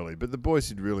pretty early. But the boys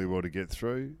did really well to get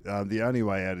through. The only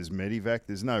way out is Medivac.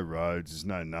 There's no roads. There's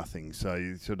no nothing. So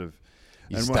you sort of...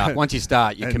 You and start. Once you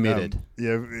start, you're and, committed.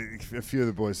 Yeah, a few of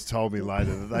the boys told me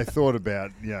later that they thought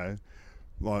about,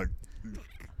 like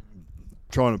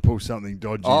trying to pull something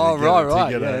dodgy Oh, to get,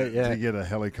 right, to, get right, yeah. to get a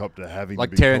helicopter having Like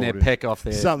to be tearing their called in. peck off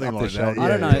their Something off like their that. shoulder. I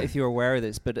don't Yeah, know yeah. if you're aware of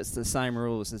this, but it's the same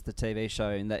rules as the TV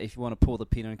show in that if you want to pull the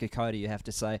pin on Kokoda, you have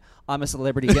to say, "I'm a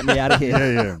celebrity, get me out of here."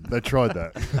 Yeah, they tried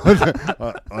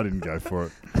that. I didn't go for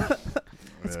it.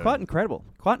 It's Yeah. quite incredible.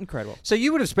 Quite incredible. So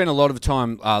you would have spent a lot of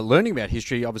time learning about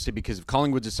history, obviously because of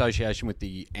Collingwood's association with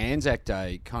the Anzac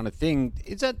Day kind of thing.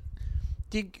 Is that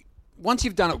once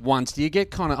you've done it once, do you get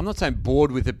kind of, I'm not saying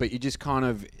bored with it, but you just kind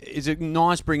of, is it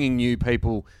nice bringing new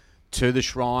people to the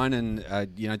shrine and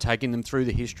taking them through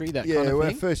the history, that kind of well,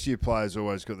 thing? first year players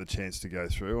always got the chance to go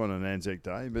through on an Anzac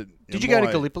Day. But Did you go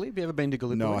to Gallipoli? Have you ever been to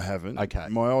Gallipoli? No, I haven't. Okay.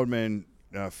 My old man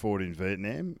fought in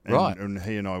Vietnam, and, Right. and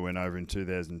he and I went over in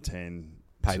 2010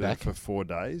 Payback. for 4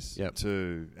 days. Yep.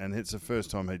 And it's the first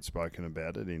time he'd spoken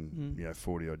about it in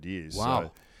 40 odd years. Wow.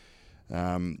 So,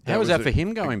 How was that for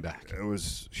him going back? It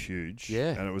was huge. Yeah.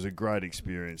 And it was a great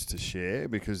experience to share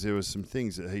because there was some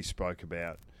things that he spoke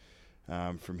about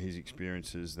from his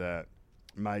experiences that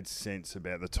made sense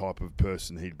about the type of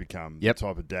person he'd become, Yep. the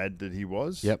type of dad that he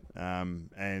was. Yep.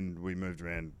 And we moved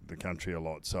around the country a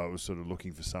lot, so I was sort of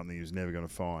looking for something he was never going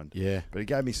to find. Yeah. But he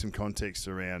gave me some context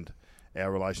around our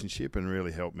relationship and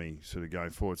really helped me sort of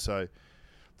going forward. So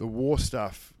the war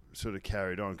stuff sort of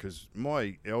carried on because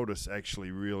my eldest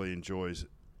actually really enjoys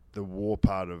the war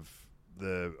part of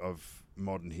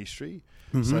modern history.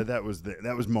 Mm-hmm. So that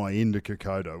was my into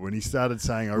Kokoda. When he started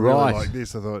saying I really Right. like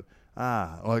this, I thought,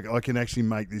 like I can actually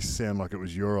make this sound like it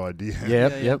was your idea.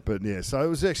 Yep. But yeah, so it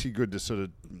was actually good to sort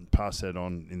of pass that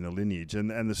on in the lineage,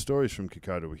 and the stories from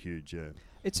Kokoda were huge. Yeah.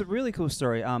 It's a really cool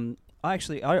story. I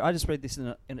just read this in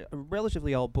a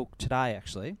relatively old book today,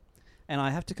 actually, and I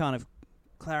have to kind of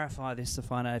clarify this to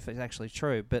find out if it's actually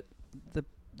true. But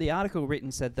the article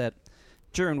written said that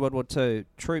during World War II,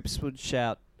 troops would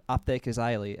shout "Updeckers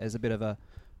Ailey" as a bit of a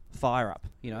fire up,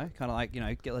 kind of like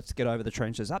let's get over the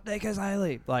trenches, "Updeckers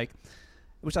Ailey,"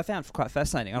 which I found quite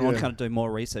fascinating. I want to Yeah. kind of do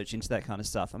more research into that kind of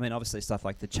stuff. I mean, obviously stuff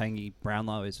like the Changi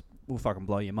Brownlow will fucking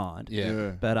blow your mind.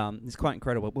 Yeah. But it's quite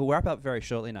incredible. We'll wrap up very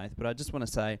shortly, Nath, but I just want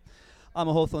to say I'm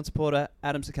a Hawthorn supporter,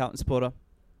 Adam's a Carlton supporter.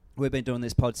 We've been doing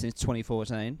this pod since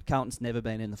 2014. Carlton's never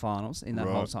been in the finals in that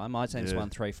whole Right. time. My team's Yeah. won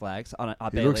 3 flags. I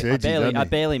looks edgy, doesn't I he?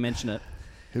 barely mention it.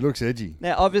 He looks edgy.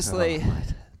 Now, obviously,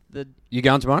 You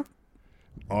going tomorrow?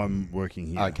 I'm working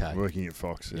here. Okay. Working at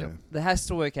Fox. Yeah. Yep. There has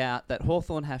to work out that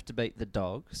Hawthorn have to beat the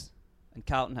Dogs and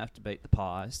Carlton have to beat the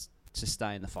Pies to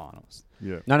stay in the finals.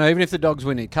 Yeah. No, even if the Dogs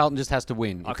win it, Carlton just has to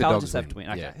win. If the Carlton Dogs just have to win.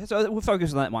 Okay, Yeah, so we'll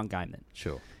focus on that one game then.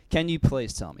 sure. Can you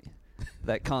please tell me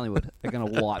that Collingwood are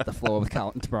going to wipe the floor with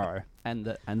Carlton tomorrow and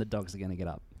the Dogs are going to get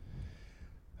up?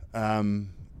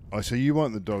 So you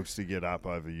want the Dogs to get up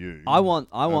over you? I want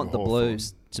over the Hawthorn?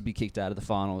 Blues to be kicked out of the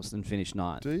finals and finish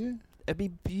ninth. Do you? It'd be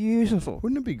beautiful.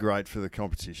 Wouldn't it be great for the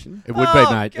competition? It would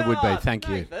be, mate. It would be. God, Thank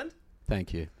you. Nathan.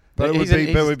 Thank you. But it would even-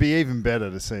 be. But it would be even better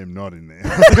to see him not in there.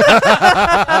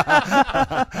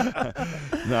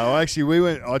 No,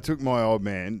 actually, I took my old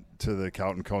man to the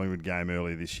Carlton Collingwood game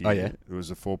earlier this year. Oh, yeah? It was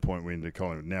a 4-point win to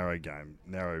Collingwood,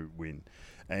 narrow win,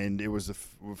 and it was the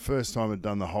first time I'd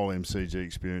done the whole MCG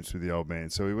experience with the old man.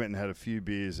 So we went and had a few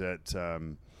beers at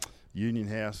Union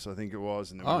House, I think it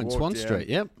was, and then we in walked Swan down- Street,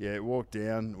 yep. Yeah, walked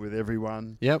down with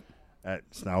everyone. Yep. At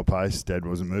snail pace. Dad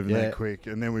wasn't moving Yeah. that quick.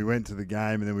 And then we went to the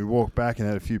game, and then we walked back and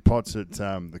had a few pots at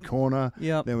the corner.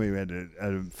 Yep. Then we had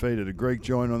a feed at a Greek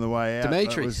joint on the way out.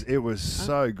 Dimitri's. It was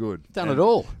so good. Done And- it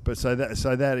all. But so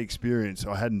that experience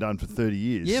I hadn't done for 30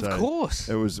 years. Yeah, so of course.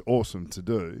 It was awesome to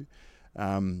do.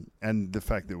 And the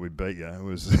fact that we beat you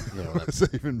was, well, was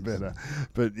even better.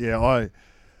 But yeah,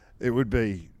 it would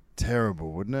be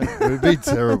terrible, wouldn't it? It would be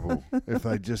terrible if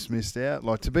they just missed out.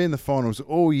 Like to be in the finals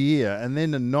all year and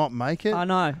then to not make it. I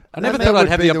know. I never That thought would I'd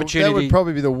have be the That opportunity. would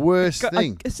probably be the worst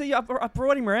thing. See, I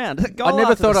brought him around. I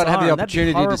never thought I'd have the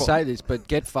opportunity to say this, but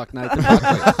get fucked, Nathan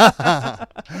Buckley.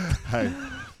 Hey,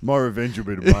 my revenge will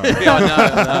be tomorrow.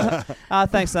 I know.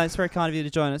 Thanks, Nate. It's very kind of you to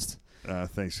join us.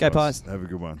 Thanks, Go guys. Pies. Have a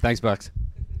good one. Thanks, Bucks.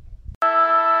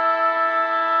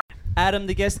 Adam,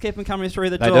 the guests keep them coming through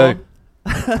the They door.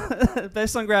 do.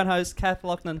 Best on ground host, Kath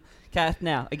Loughnane. Kath,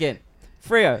 now, again.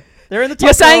 Freo. They're in the top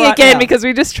You're saying four right again now. because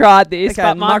we just tried this, Okay,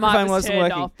 but my microphone mic was wasn't turned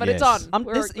working. off. But Yes. it's on.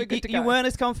 We're You good to go. weren't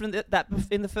as confident that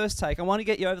in the first take. I want to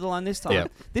get you over the line this time.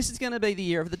 Yep. This is going to be the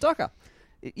year of the Docker.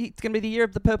 It's going to be the year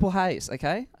of the purple haze,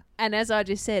 okay? And as I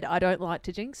just said, I don't like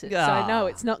to jinx it. Ah. So, no,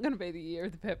 it's not going to be the year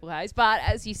of the Purple Haze. But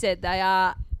as you said, they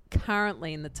are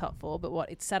currently in the top four.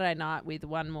 But it's Saturday night with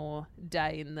one more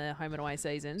day in the home and away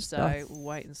season. So, we'll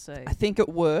wait and see. I think at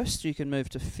worst you can move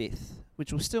to fifth,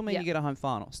 which will still mean Yeah. you get a home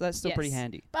final. So that's still pretty Yes.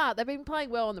 handy. But they've been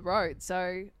playing well on the road.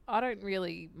 So, I don't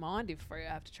really mind if Freo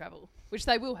have to travel, which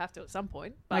they will have to at some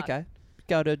point. But Okay.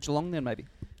 Go to Geelong then, maybe.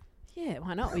 yeah,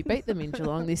 why not? We beat them in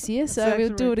Geelong this year, so That's we'll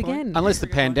a do very it point. again. Unless the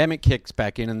pandemic kicks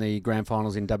back in and the grand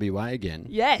finals in WA again.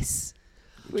 Yes.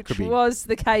 Which could be- was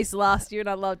the case last year, and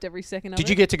I loved every second of it. Did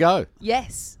you get to go?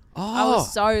 Yes. Oh. I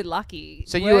was so lucky.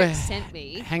 So you Work were sent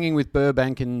me. hanging with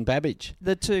Burbank and Babbage.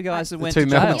 The two guys that The went two to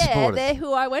jail. Melbourne Yeah, supporters. they're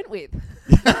who I went with.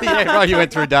 Yeah, right. You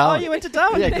went through Oh, Darwin. you went to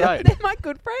Darwin. Yeah, didn't you? great. They're my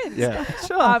good friends. Yeah.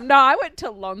 Sure. No, I went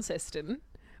to Launceston,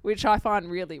 which I find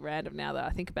really random now that I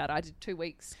think about it. I did 2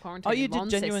 weeks quarantine. Oh, you in did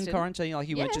genuine Launceston. quarantine? Like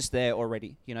you weren't Yeah. just there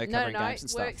already, covering No. games and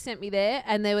stuff? Work sent me there,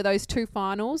 and there were those 2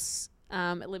 finals,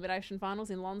 elimination finals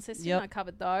in Launceston. Yep. I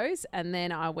covered those, and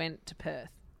then I went to Perth.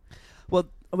 Well,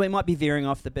 we might be veering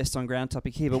off the best on ground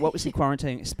topic here, but what was the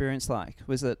quarantine experience like?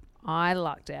 Was it... I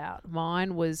lucked out.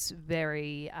 Mine was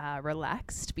very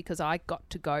relaxed because I got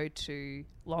to go to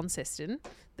Launceston,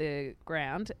 the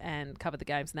ground, and cover the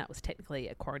games, and that was technically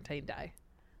a quarantine day.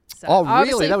 So Oh, I really?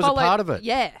 obviously That was a followed- part of it?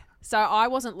 Yeah. So I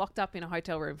wasn't locked up in a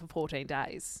hotel room for 14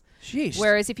 days. Sheesh.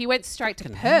 Whereas if you went straight to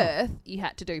Fucking hell. Perth, you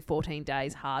had to do 14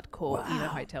 days hardcore in a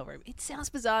hotel room. It sounds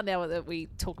bizarre now that we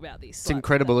talk about this. It's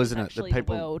incredible, that was isn't it, that actually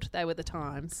people- the world. They were the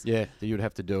times. Yeah, that you'd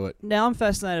have to do it. Now I'm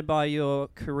fascinated by your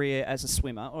career as a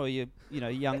swimmer, or young... No,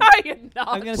 you're I'm not.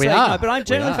 going to We say are. no, but I'm We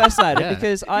genuinely are. fascinated Yeah.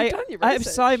 because I done your have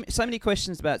so research. many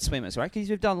questions about swimmers, right? Because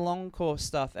you've done long course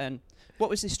stuff, and what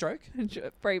was this stroke?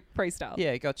 Freestyle.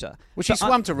 Yeah, gotcha. Well, she So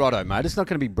swam to Roto, mate. It's not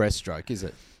going to be breaststroke, is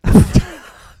it?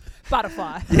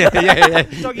 Butterfly. yeah.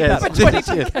 Doggy Yeah, paddle.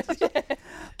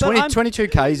 22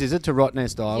 Ks, is it, to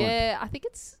Rottnest Island? Yeah, I think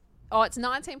it's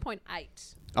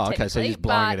 19.8. Oh, okay, so you're just technically,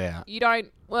 blowing but it out.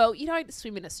 You don't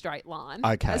swim in a straight line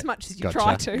Okay, as much as you gotcha,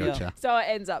 try to. gotcha. So it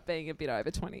ends up being a bit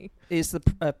over 20. Is the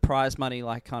prize money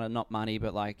like kind of not money,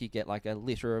 but like you get like a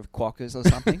litter of quackers or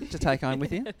something to take home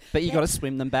with you? But you got to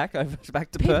swim them back to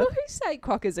People Perth. who say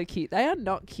quackers are cute, they are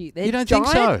not cute. They're You don't think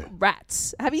giant so?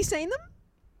 rats. Have you seen them?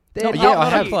 They're Not- yeah, not I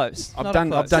up have. close. I've Not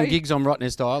done up close. gigs on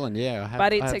Rottnest Island, yeah. I have,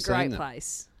 But I it's have a seen great them.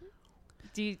 place.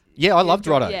 Do you, Yeah, I you loved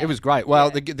enjoy- Roto. yeah. It was great.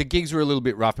 Well, Yeah. the gigs were a little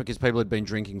bit rough because people had been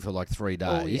drinking for like 3 days.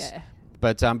 Oh, yeah.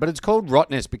 But it's called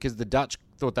Rottnest because the Dutch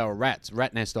thought they were rats.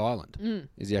 Ratnest Island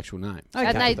is the actual name.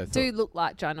 And That's they what do thought. look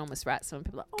like ginormous rats. So when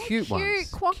people are like, oh, Cute cute ones.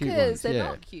 quackers. Cute ones, They're yeah.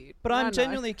 not cute. But No, I'm no.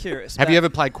 genuinely curious. Have you about-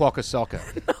 ever played quacker soccer?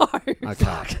 No.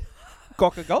 Okay.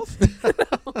 Quokka golf?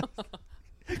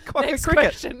 Quokka Next cricket.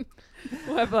 question.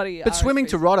 What bloody But swimming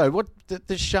to RSPCs?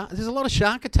 Rotto, there's a lot of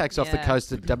shark attacks off the Yeah.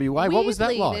 coast of WA. What was that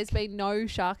Weirdly, like? There's been no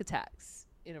shark attacks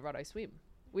in a Rotto swim,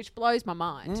 which blows my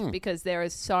mind because there are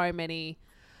so many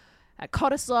at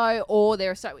Cottesloe, or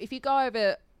there are so. If you go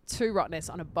over to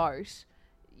Rottnest on a boat,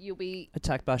 you'll be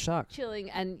Attacked by sharks. chilling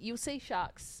and you'll see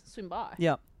sharks swim by.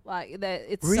 Yeah. Like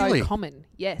it's Really? so common.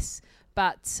 Yes,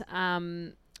 but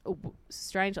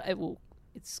strangely,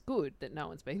 it's good that no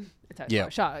one's been attacked Yeah. by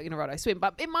a shark in a Rotto swim,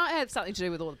 but it might have something to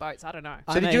do with all the boats. I don't know.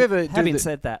 So did you ever do Having the-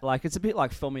 said that, like it's a bit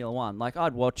like Formula One. Like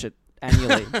I'd watch it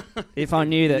annually if I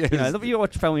knew that you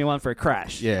watch Formula One for a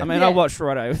crash. Yeah. I mean, Yeah. I watched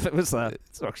Rotto if it was a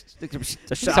shark.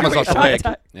 Someone's lost a shark leg.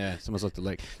 attack. Yeah, someone's lost a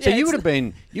leg. So Yeah, you it's-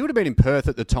 would have been in Perth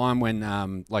at the time when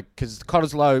because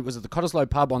Cottesloe was it the Cottesloe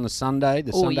pub on the Sunday,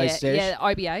 the Oh Sunday yeah, sesh? yeah,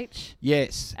 IBH,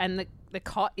 Yes. and the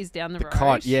cot is down the road.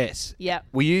 Kite, yes. Yep.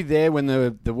 Were you there when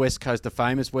the West Coast, the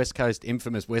famous West Coast,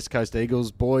 infamous West Coast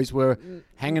Eagles boys were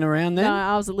hanging around then? No,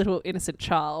 I was a little innocent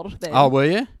child then. Oh, were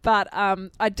you? But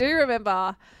I do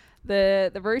remember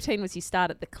the routine was you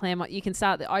start at the Claremont. You can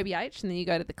start at the IBH and then you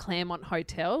go to the Claremont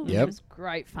Hotel. Yep. It was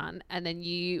great fun. And then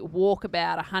you walk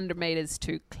about 100 metres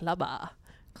to Clubber,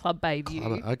 Club Bayview.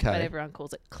 Clubber, okay. But everyone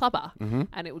calls it Clubber. Mm-hmm.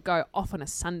 And it would go off on a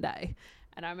Sunday.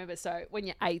 And I remember, so when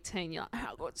you're 18, you're like,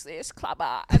 how good's this,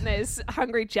 Clubber? And there's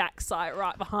Hungry Jack's like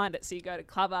right behind it. So you go to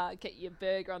Clubber, get your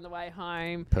burger on the way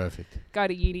home, Perfect. go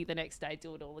to uni the next day,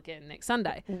 do it all again next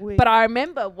Sunday. But I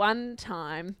remember one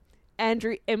time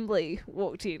Andrew Embley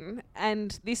walked in,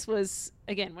 and this was,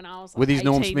 again, when I was like With his 18,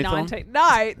 Norm Smith on? 19.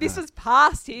 No, this was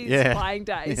past his Yeah. playing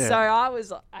days. Yeah. So I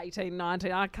was 18,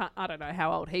 19. I don't know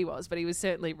how old he was, but he was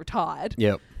certainly retired.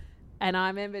 Yep. And I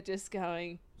remember just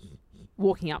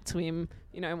walking up to him,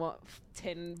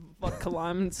 10 vodka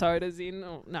lime sodas in,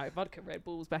 or no, vodka Red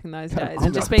Bulls back in those days,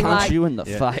 and just being punch like, you in the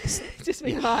Yeah. face. just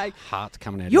being like, Heart's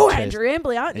coming out you're of your chest. Andrew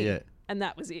Embley, aren't you? Yeah. And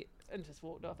that was it. And just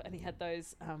walked off. And he had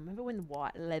those. Remember when the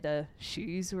white leather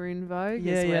shoes were in vogue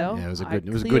Yeah, as yeah. well? Yeah, it was a I good-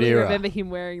 it was a good clearly era. remember him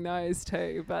wearing those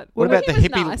too. But What about the he was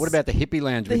hippie? nice. What about the hippie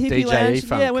lounge The with hippie DJ lounge,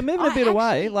 Funk? yeah, we're moving a I bit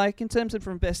away. actually- Like in terms of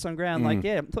from best on ground,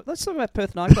 Mm. like let's talk about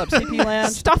Perth nightclubs, hippie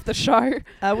lounge. stuff the show?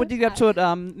 What did you go up to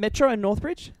at Metro in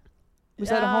Northbridge? Was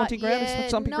that a haunting ground? Yeah, A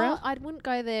stomping no, ground? I wouldn't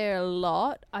go there a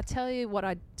lot. I tell you what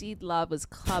I did love was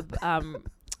Club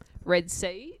Red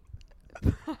Sea.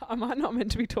 Am I not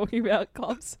meant to be talking about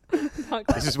clubs?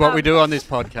 This is what we do on this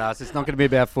podcast. It's not going to be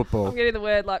about football. I'm getting the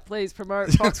word like, please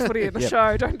promote Fox Footy in the Yep.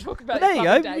 show. Don't talk about. But there your you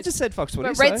clubbing go. We days. just said Fox Footy.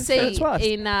 But so Red that's Sea twice.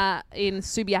 in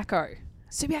Subiaco.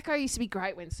 Subiaco used to be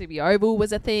great when Subi Oval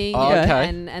was a thing. Oh, okay.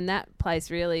 And that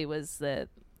place really was the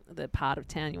part of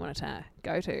town you wanted to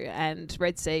go to. And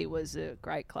Red Sea was a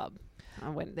great club. I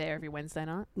went there every Wednesday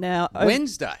night. Now,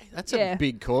 Wednesday. That's Yeah. a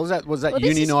big call. Was that Well, this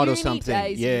uni is night or uni something?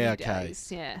 days, Yeah. uni Okay.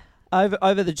 days, yeah.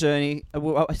 over the journey,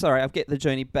 sorry, I'll get the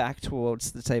journey back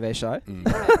towards the TV show.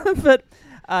 Mm. But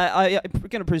I'm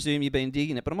going to presume you've been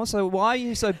digging it. But I'm also, why are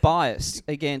you so biased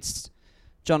against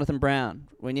Jonathan Brown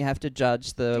when you have to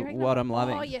judge Do you the reckon What I'm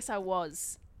Loving? Oh, yes, I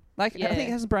was. Like, I think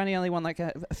yeah. hasn't Brownie only won like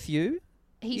a few?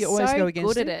 He's You always so go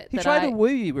against good at it. it. He that tried to I- woo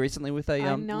you recently with a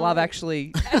I know. Love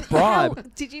Actually And bribe. how-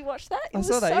 did you watch that? It I was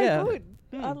saw that, so yeah. good.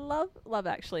 Hmm. I love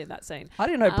Actually in that scene. I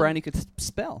didn't know Um, Brownie could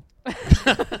spell.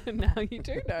 Now you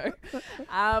do know.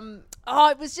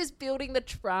 It was just building the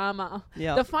drama.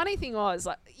 Yeah. The funny thing was,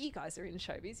 like, you guys are in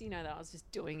showbiz. You know that I was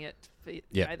just doing it for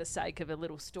the sake of a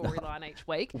little storyline each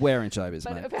week. We're in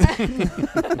showbiz, mate.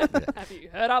 But have you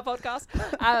heard our podcast?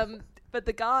 But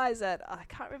the guys at, I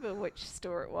can't remember which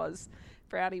store it was,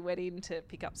 Brownie went in to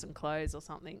pick up some clothes or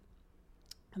something.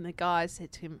 And the guy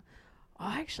said to him,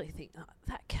 I actually think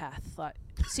that Kath, like,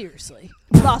 seriously,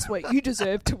 last week you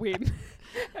deserved to win.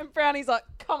 And Brownie's like,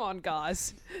 come on,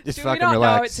 guys. Just Do we fucking not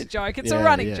relax. know it's a joke? It's Yeah, a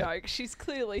running yeah. joke. She's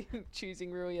clearly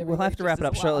choosing Rui every We'll have week to wrap just it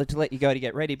up as well. shortly to let you go to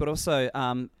get ready, but also I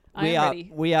am we are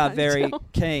ready. Can't very tell.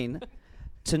 keen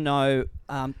to know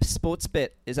Sportsbet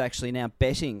is actually now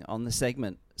betting on the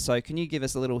segment. So can you give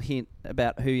us a little hint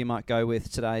about who you might go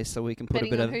with today, so we can put Betting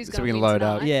a bit on of who's so gonna we can win load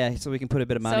up. tonight. yeah, so we can put a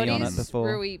bit of money so on it is before.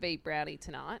 Rui beat Brownie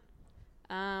tonight.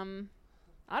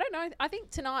 I don't know. I think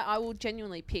tonight I will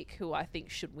genuinely pick who I think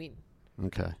should win.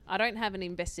 Okay. I don't have an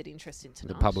invested interest in The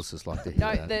tonight. publicists like to hear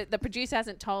No, that. the producer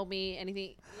hasn't told me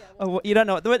anything. Oh, well, you don't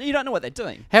know what they're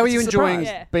doing. How are It's you a enjoying surprise.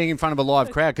 Yeah. being in front of a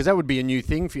live crowd? Because that would be a new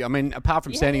thing for you. I mean, apart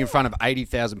from standing in front of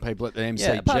 80,000 people at the MCG.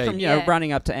 Yeah, apart from Yeah.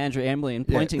 running up to Andrew Embley and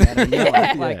Yeah. pointing at him,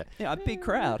 Yeah. like a big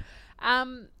crowd.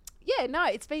 Yeah, no,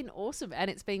 it's been awesome and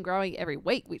it's been growing every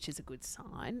week, which is a good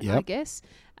sign, I Yep. guess.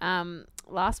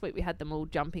 last week we had them all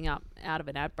jumping up out of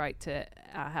an ad break to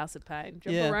House of Pain.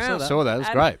 Jump Yeah, around. Saw that. It was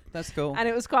And- great. That's cool. And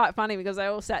it was quite funny because they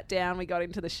all sat down, we got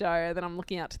into the show, and then I'm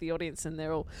looking out to the audience and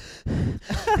they're all,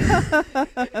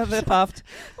 They're puffed.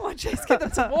 oh, jeez, get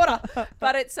them some water.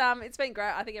 But it's been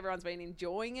great. I think everyone's been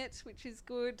enjoying it, which is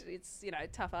good. It's,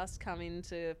 tough us to come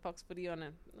into Fox Footy on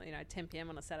 10 p.m.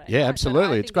 on a Saturday Yeah, night, but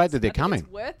absolutely. I It's think great that they're I think coming. It's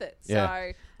worth it. Yeah.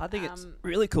 So I think it's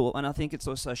really cool, and I think it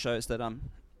also shows that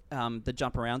the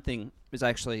jump around thing is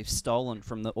actually stolen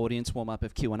from the audience warm up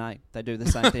of Q&A. They do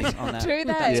the same thing on that. Do they?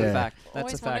 That's Yeah. a fact. That's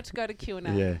always a wanted fact. to go to Q&A.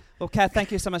 Yeah. Well, Kath,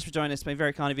 thank you so much for joining us. It's been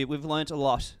very kind of you. We've learnt a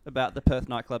lot about the Perth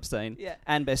nightclub scene Yeah.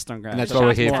 and Best on Ground. And that's which what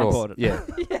we're is here more for. important. Yeah.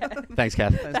 Yeah. Thanks,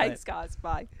 Kath. Thanks, guys.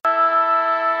 Bye.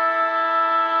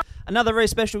 Another very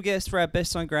special guest for our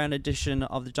Best on Ground edition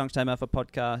of the Junk Time Alpha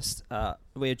podcast.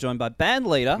 We are joined by band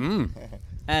leader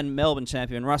and Melbourne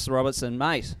champion Russell Robertson,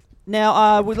 mate.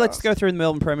 Now, let's go through the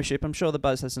Melbourne Premiership. I'm sure the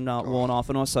buzz hasn't worn off,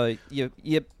 and also you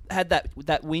had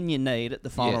that win you need at the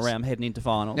final Yes. round heading into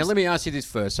finals. Now, let me ask you this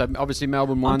first. So, obviously,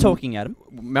 Melbourne won. I'm talking at him.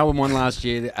 Melbourne won last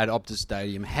year at Optus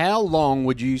Stadium. How long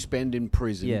would you spend in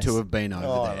prison Yes. to have been over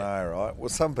Oh, I there? know, right? Well,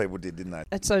 some people did, didn't they?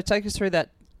 And so take us through that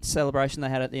celebration they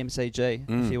had at the MCG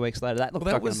a few weeks later. That looked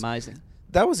Well, that fucking was- amazing.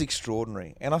 That was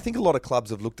extraordinary. And I think a lot of clubs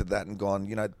have looked at that and gone,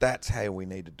 that's how we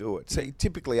need to do it. So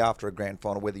typically after a grand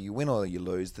final, whether you win or you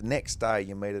lose, the next day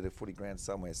you meet at a footy ground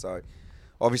somewhere. So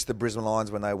obviously the Brisbane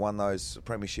Lions, when they won those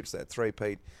premierships, that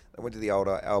three-peat, they went to the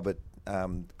older Albert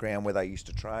ground where they used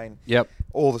to train. Yep.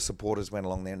 All the supporters went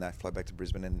along there and they flew back to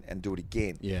Brisbane and do it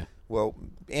again. Yeah. Well,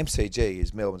 MCG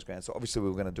is Melbourne's ground, so obviously we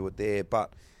were going to do it there.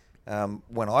 But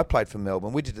when I played for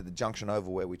Melbourne, we did it at the Junction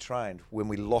Oval where we trained. When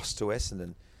we lost to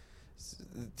Essendon,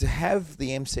 to have the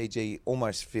MCG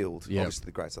almost filled, Yep. obviously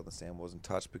the Great Southern Stand wasn't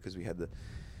touched because we had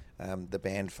the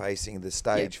band facing, the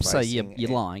stage So facing.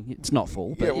 you're lying. It's not full.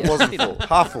 Yeah, But it wasn't full.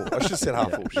 Half full. I should have said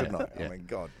half full, Yeah, shouldn't I? yeah. Oh, my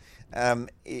God.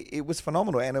 It was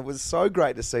phenomenal, and it was so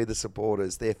great to see the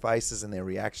supporters, their faces and their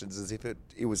reactions as if it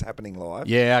was happening live.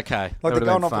 Yeah, okay. Like they're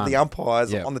going off at the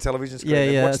umpires Yeah. on the television screen. Yeah,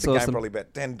 They've yeah, watched that's the game awesome. probably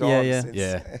about 10 Yeah, times yeah. since.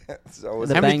 Yeah. So it was,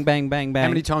 the How many- bang, bang, bang, bang. How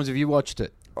many times have you watched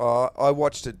it? I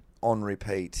watched it on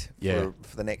repeat Yeah.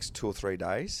 for the next 2 or 3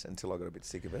 days until I got a bit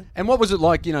sick of it. And what was it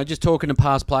like, just talking to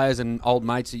past players and old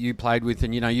mates that you played with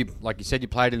and, you like you said, you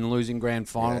played in the losing grand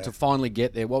final Yeah. to finally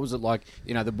get there. What was it like,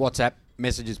 the WhatsApp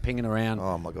messages pinging around?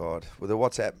 Oh, my God. Well, the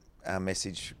WhatsApp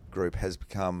message group has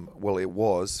become, well, it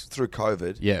was, through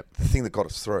COVID, Yeah. the thing that got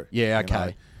us through. Yeah, you know.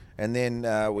 okay. And then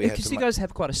we had Because to you guys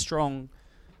have quite a strong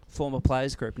former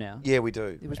players group now. Yeah, we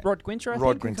do. It was Rod Gwinter, I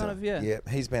Rod think. who Gwinter. Kind of, yeah.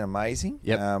 He's been amazing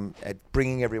Yep. at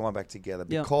bringing everyone back together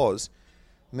Yep. because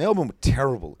Melbourne were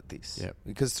terrible at this. Yep.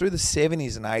 Because through the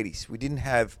 70s and 80s, we didn't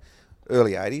have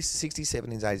early 80s, 60s,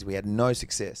 70s, 80s, we had no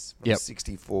success. Yep.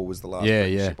 64 was the last Yeah,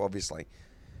 premiership, obviously.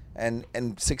 And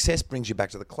success brings you back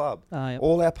to the club. Yep.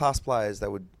 All our past players, they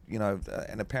would,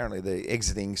 and apparently the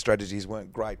exiting strategies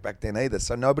weren't great back then either,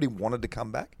 so nobody wanted to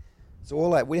come back.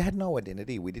 So we had no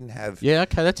identity. We didn't have Yeah,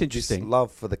 okay, that's just interesting.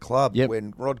 love for the club. Yep.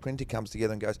 When Rod Quinty comes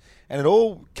together and goes, and it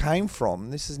all came from,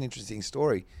 this is an interesting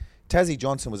story, Tassie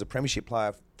Johnson was a premiership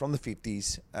player from the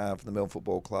 50s for the Melbourne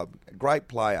Football Club, a great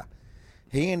player.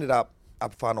 He ended up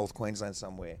far north Queensland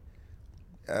somewhere,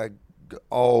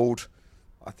 old,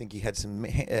 I think he had some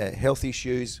health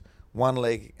issues, one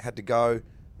leg had to go,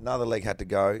 another leg had to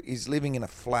go. He's living in a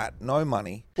flat, no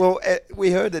money. Well,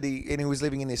 we heard that he was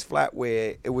living in this flat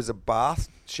where it was a bath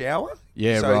shower.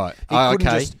 Yeah, so right. He Oh, couldn't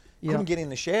okay. just couldn't get in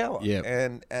the shower. Yeah.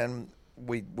 And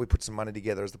we put some money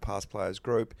together as the past players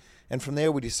group, and from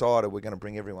there we decided we're going to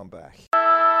bring everyone back.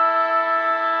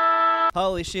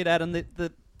 Holy shit, Adam.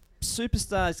 The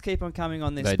superstars keep on coming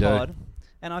on this They do. pod.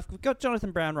 And I've got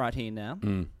Jonathan Brown right here now.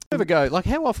 Ever go,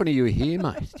 how often are you here,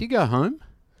 mate? Do you go home?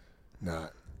 No,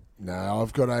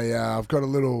 I've got a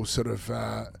little sort of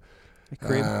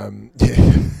crib?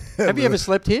 yeah. Have you ever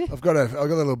slept here? I've got a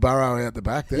little burrow out the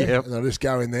back there, Yep. and I just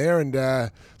go in there and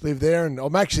live there. And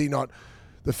I'm actually not.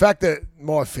 The fact that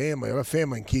I have a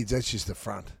family and kids, that's just the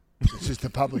front. It's just the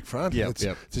public front. Yep, it's,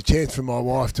 yep. it's a chance for my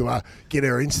wife to get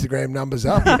her Instagram numbers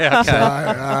up. Yeah, okay.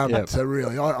 So, Yep. so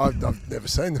really, I've never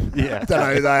seen them. Yeah. Don't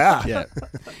know who they are. Yeah.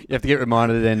 You have to get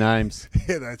reminded of their names.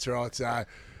 Yeah, that's right. So,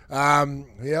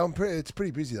 it's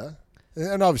pretty busy though,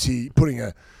 and obviously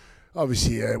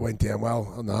it went down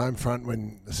well on the home front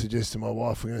when I suggested to my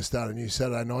wife we're going to start a new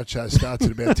Saturday night show. Starts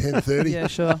at about 10:30. Yeah,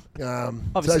 sure. So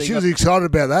Obviously she you was got- excited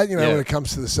about that. Yeah. When it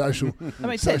comes to the social. I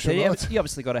mean, social 10:30, nights. you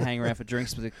obviously got to hang around for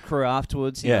drinks with the crew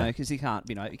afterwards, you Yeah. know, because you can't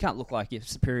look like you're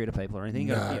superior to people or anything.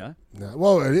 You gotta, No.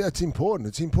 Well, it's important.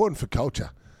 It's important for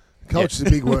culture. Culture's a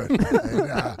big word.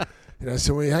 And,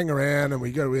 so we hang around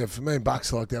and for me and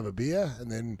Bucks like to have a beer, and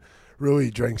then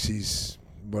Rui drinks his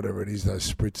whatever it is,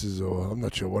 those spritzers, or I'm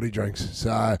not sure what he drinks.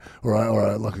 So,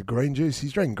 or like a green juice.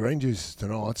 He's drinking green juice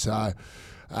tonight. So,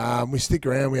 we stick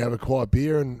around, we have a quiet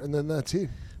beer, and then that's it.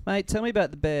 Mate, tell me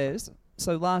about the Bears.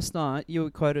 So last night you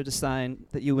were quoted as saying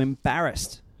that you were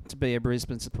embarrassed to be a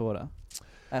Brisbane supporter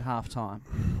at halftime.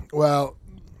 Well,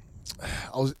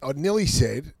 I nearly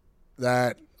said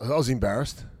that I was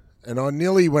embarrassed, and I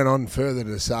nearly went on further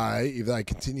to say if they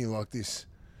continue like this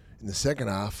in the second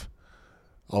half,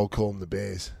 I'll call them the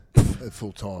Bears at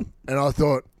full time. And I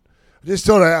just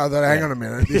thought, hang on a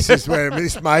minute,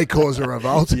 this may cause a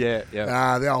revolt. Yeah.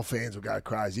 The old fans will go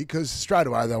crazy because straight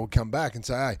away they will come back and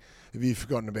say, hey, have you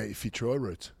forgotten about your Fitzroy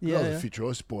roots? I was a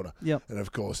Fitzroy supporter. Yep. And,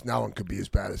 of course, no one could be as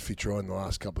bad as Fitzroy in the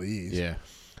last couple of years. Yeah.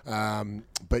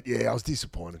 But, yeah, I was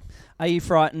disappointed. Are you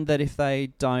frightened that if they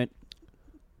don't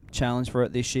challenge for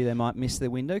it this year, they might miss their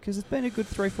window? Because it's been a good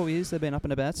 3-4 years they've been up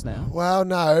and abouts now. Well,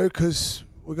 no, because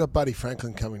we've got Buddy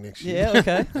Franklin coming next year. Yeah,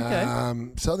 okay.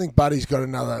 So I think Buddy's got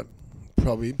another...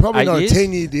 Probably not years? a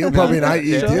 10-year deal, probably an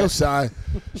 8-year deal. So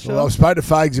well, I've spoke to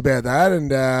Fags about that,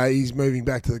 and he's moving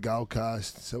back to the Gold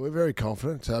Coast. So we're very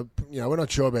confident. So, we're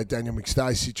not sure about Daniel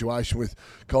McStay's situation with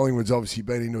Collingwood's obviously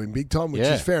been into him big time, which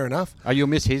is fair enough. Oh, you'll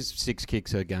miss his 6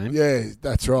 kicks a game. Yeah,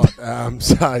 that's right.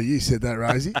 So you said that,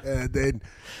 Rosie.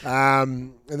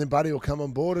 And then Buddy will come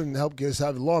on board and help get us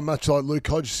over the line, much like Luke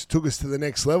Hodge took us to the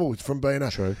next level from being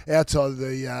outside of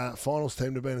the finals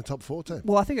team to being a top 4 team.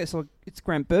 Well, I think it's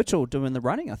Grant Birchall doing the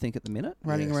running, I think, at the minute.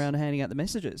 Running around handing out the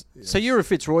messages. Yes. So you're a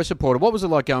Fitzroy supporter. What was it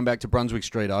like going back to Brunswick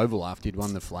Street Oval after you'd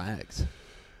won the flags?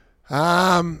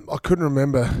 I couldn't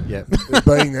remember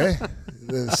being there.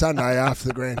 The Sunday after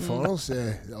the grand finals,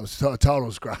 I was told it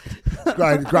was great.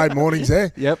 Great mornings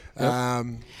there. Yep.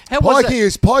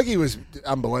 Pikey was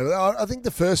unbelievable. I think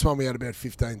the first one we had about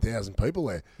 15,000 people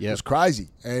there. It was crazy.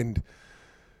 And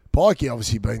Pikey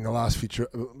obviously being the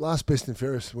last best and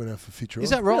fairest winner for Fitzroy. Is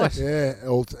that right? Yeah.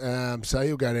 So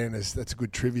he'll go down as that's a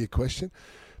good trivia question.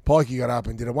 Pikey got up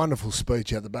and did a wonderful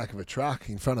speech out the back of a truck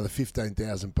in front of the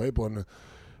 15,000 people, and it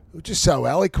was just so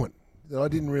eloquent that I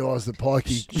didn't realise that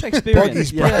Pikey's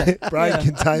brain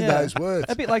contained those words.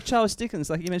 A bit like Charles Dickens,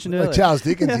 like you mentioned earlier. Like Charles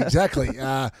Dickens, exactly.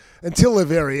 Until the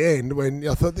very end, when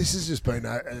I thought this has just been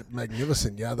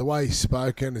magnificent. The way he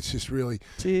spoke, and it's just really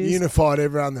unified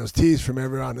everyone. There was tears from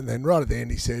everyone, and then right at the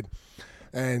end he said,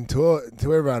 and to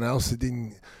everyone else that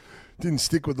didn't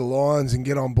stick with the Lions and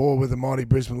get on board with the mighty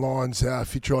Brisbane Lions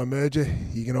Fitzroy merger,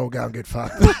 you can all go and get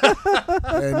fucked.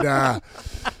 And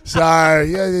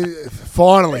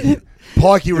finally,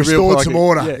 Pikey restored some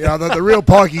order. The real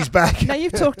Pikey's back. Now,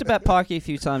 you've talked about Pikey a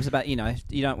few times about, you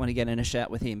don't want to get in a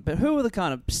shout with him, but who are the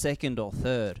kind of second or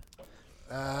third?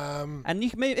 And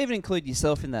you can even include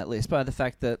yourself in that list by the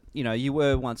fact that, you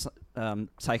were once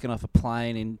taken off a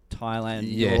plane in Thailand.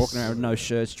 You were walking around with no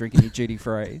shirts, drinking your duty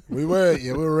free. We were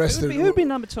arrested. Who'd be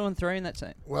number 2 and 3 in that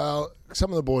team? Well,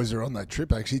 some of the boys are on that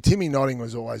trip, actually. Timmy Notting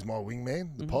was always my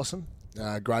wingman, the possum.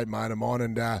 Great mate of mine.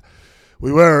 And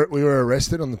we were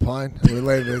arrested on the plane. We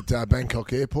landed at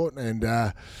Bangkok Airport. And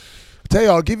I tell you,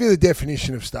 I'll give you the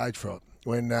definition of stage fright.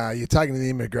 When you're taken to the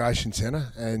immigration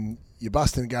centre and you're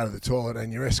busting to go to the toilet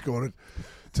and you're escorted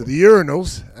to the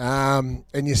urinals,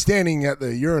 and you're standing at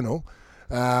the urinal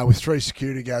with 3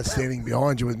 security guards standing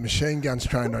behind you with machine guns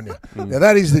trained on you. Now,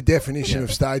 that is the definition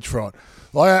of stage fright.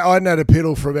 I hadn't had a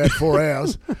piddle for about 4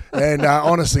 hours, and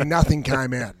honestly, nothing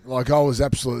came out. Like, I was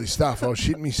absolutely stuffed. I was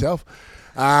shitting myself.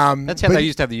 That's how they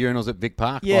used to have the urinals at Vic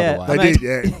Park, by the way. They did,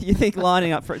 yeah. You think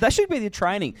lining up for it. That should be the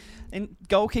training. In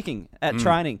goal kicking at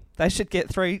training, they should get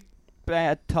 3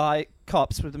 bad Thai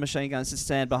cops with the machine guns to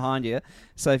stand behind you.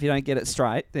 So if you don't get it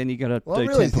straight, then you got to do 10 push-ups.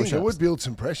 I really think it would build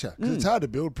some pressure, because it's hard to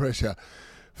build pressure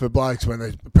for blokes when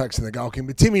they're practicing the goal kicking.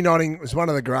 But Timmy Notting was one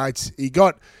of the greats. He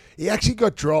actually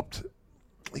got dropped.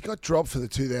 He got dropped for the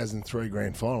 2003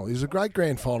 grand final. He was a great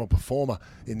grand final performer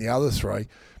in the other 3,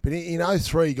 but in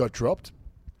 2003 he got dropped,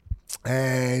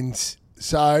 and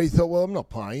so he thought, well, I'm not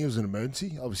playing. It was an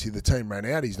emergency. Obviously, the team ran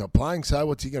out. He's not playing. So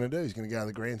what's he going to do? He's going to go to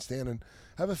the grandstand and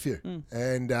have a few.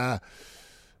 And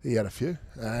he had a few,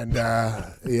 and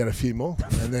he had a few more,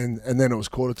 and then it was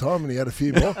quarter time, and he had a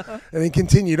few more, and he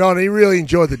continued on. He really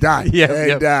enjoyed the day.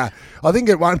 I think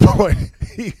at one point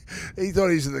he thought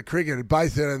he was at the cricket, at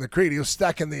Baythorn and the cricket. He was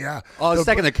stacking the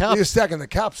stacking the cups. He was stacking the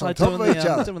cups on top of each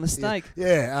other. Doing the snake.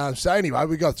 So anyway,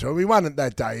 we got through. We won it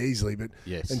that day easily, but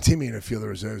yes. And Timmy and a few of the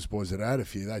reserves boys that had a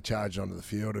few, they charged onto the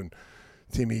field, and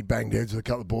Timmy banged heads with a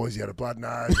couple of boys. He had a blood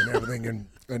nose and everything,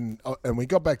 and we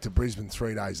got back to Brisbane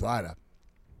 3 days later.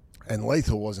 And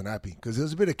Lethal wasn't happy because there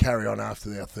was a bit of carry on after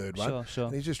our third one. Sure, sure.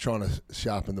 And he's just trying to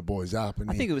sharpen the boys up. And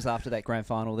I think it was after that grand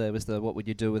final. There was the "What would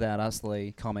you do without us?"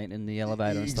 Lee comment in the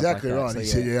elevator. And exactly stuff like right. That. He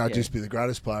So, said, "I'd just be the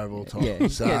greatest player of all time." Yeah.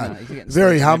 So He's getting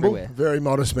very slapped humble, everywhere. very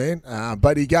modest man.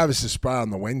 But he gave us a spray on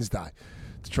the Wednesday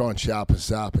to try and sharpen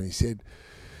us up. And he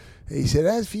said,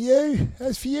 "As for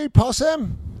you,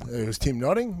 Possum." It was Tim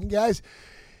nodding. He goes,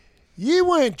 "You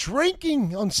weren't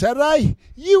drinking on Saturday.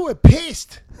 You were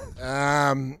pissed."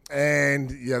 And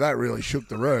that really shook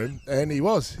the room. And he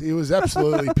was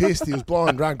absolutely pissed. He was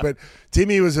blind drunk. But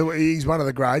Timmy he's one of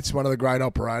the greats, one of the great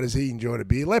operators. He enjoyed a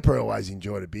beer. Leper always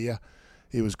enjoyed a beer.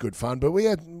 It was good fun. But we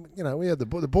had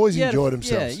the boys enjoyed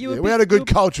themselves. We had a good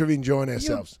culture of enjoying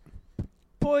ourselves.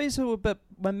 Boys who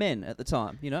were men at the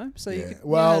time, So you could,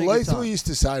 well, you had a good Lethal time. used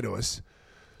to say to us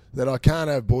that I can't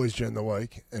have boys during the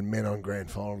week and men on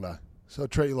grand final day. So I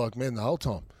treat you like men the whole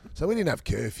time. So we didn't have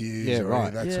curfews or any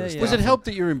of that sort of stuff. Was it helped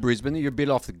that you're in Brisbane, that you're a bit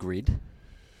off the grid?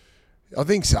 I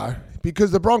think so,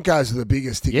 because the Broncos are the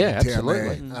biggest ticket in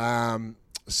town.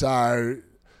 absolutely.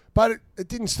 But it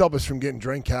didn't stop us from getting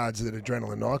drink cards at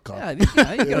Adrenaline nightclub. Yeah, you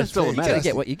got That's to fantastic.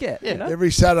 get what you get.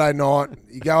 Every Saturday night,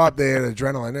 you go up there at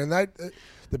Adrenaline, and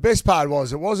the best part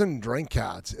was it wasn't drink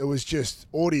cards. It was just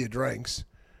order your drinks,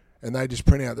 and they just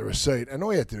print out the receipt, and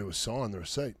all you had to do was sign the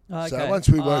receipt. Okay. So once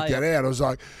we worked that out, I was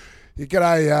like,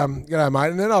 g'day, mate.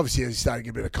 And then obviously you started to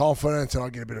get a bit of confidence, and I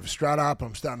get a bit of a strut up.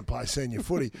 I'm starting to play senior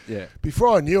footy. Yeah. Before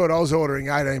I knew it, I was ordering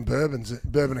 18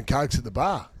 bourbon and cokes at the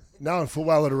bar, knowing full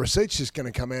well that a receipt's just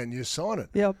going to come out and you sign it.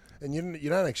 Yep. And you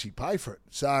don't actually pay for it.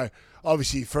 So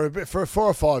obviously for a 4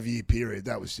 or 5 year period,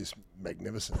 that was just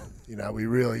magnificent. We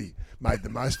really made the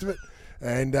most of it.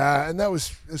 And that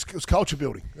was culture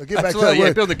building. I'll get back to that Absolutely,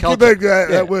 word. build the Get culture. back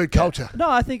that word, culture. No,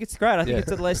 I think it's great. I think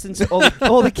it's a lesson to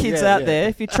all the kids out there.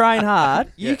 If you train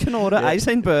hard, you can order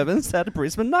 18 bourbons at a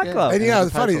Brisbane nightclub. And the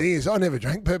funny thing is, I never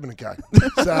drank bourbon and coke.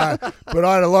 But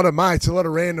I had a lot of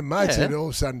random mates that all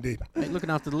of a sudden did. Hey, looking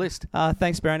after the list.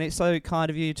 Thanks, Barry. It's so kind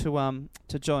of you to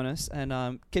join us,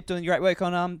 and keep doing great work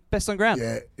on Best on Ground.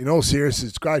 Yeah, in all seriousness,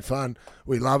 it's great fun.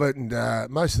 We love it, and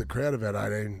most of the crowd have had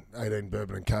 18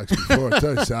 bourbon and cokes before it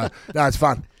too. So, no, it's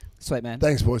fun. Sweet, man.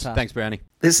 Thanks, boys. Thanks, Brownie.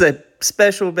 This is a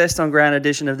special Best on Ground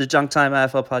edition of the Junk Time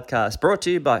AFL podcast, brought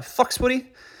to you by Fox Footy,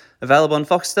 available on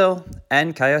Foxtel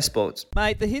and KO Sports.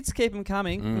 Mate, the hits keep them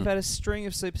coming. We've had a string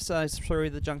of superstars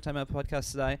through the Junk Time AFL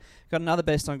podcast today. Got another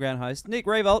Best on Ground host, Nick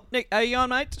Revolt. Nick, how you going,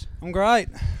 mate? I'm great.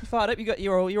 You fired up.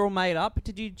 You're all made up.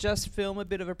 Did you just film a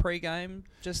bit of a pre-game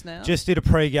just now? Just did a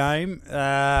pre-game.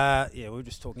 We were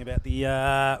just talking about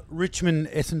the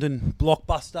Richmond-Essendon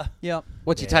blockbuster. Yep.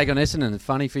 What's your take on Essendon?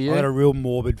 Funny for you? I had a real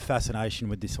morbid fascination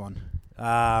with this one.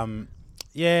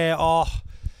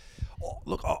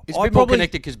 Look, It's a bit more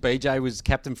connected because BJ was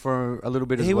captain for a little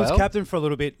bit as well. He was captain for a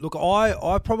little bit. Look,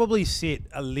 I probably sit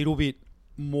a little bit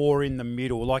more in the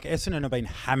middle. Like, Essendon have been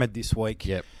hammered this week.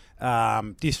 Yep.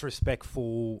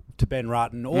 Disrespectful to Ben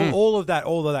Rutten. All of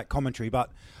that commentary. But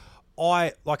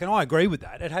I agree with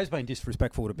that. It has been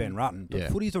disrespectful to Ben Rutten. But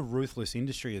footy's a ruthless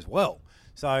industry as well.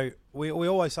 So we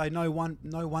always say no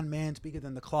one man's bigger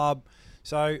than the club.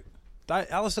 So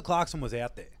Alistair Clarkson was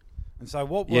out there. And so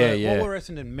what were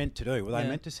Essendon meant to do? Were they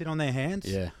meant to sit on their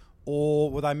hands? Yeah.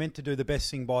 Or were they meant to do the best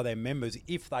thing by their members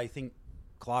if they think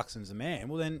Clarkson's the man?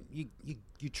 Well, then you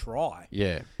try.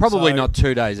 Yeah. Probably not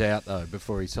 2 days out, though,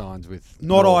 before he signs with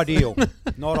Not North. ideal.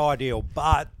 Not ideal.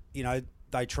 But,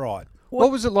 they tried. What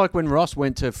was it like when Ross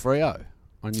went to Freo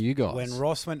on you guys? When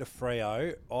Ross went to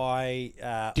Freo,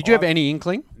 Did you have any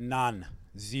inkling? None.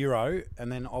 Zero.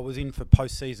 And then I was in for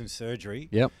post-season surgery.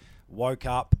 Yep. Woke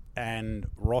up and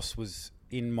Ross was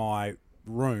in my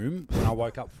room when I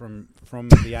woke up from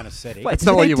the anaesthetic. Wait,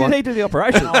 did he do the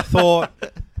operation? And I thought,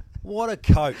 what a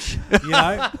coach,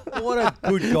 what a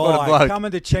good guy.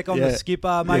 Coming to check on the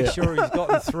skipper, make sure he's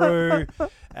gotten through.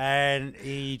 And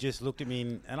he just looked at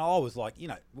me and I was like,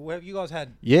 have you guys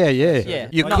had... Yeah.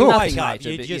 You're cooked.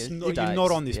 You're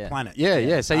not on this planet.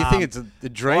 Yeah. So you think it's the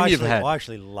dream you've had. I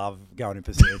actually love going in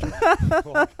for surgery.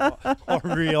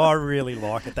 I really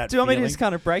like it. Do you want me to just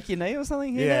kind of break your knee or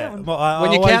something here? Yeah.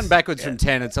 When you're counting backwards from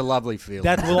 10, it's a lovely feeling.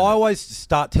 I always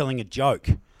start telling a joke.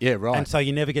 Yeah, right. And so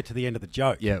you never get to the end of the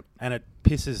joke. Yep. And it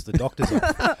pisses the doctors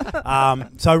off.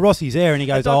 So Rossi's there and he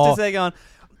goes, the doctor's there going,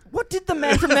 what did the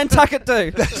man from Nantucket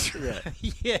do? That's right.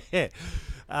 Yeah.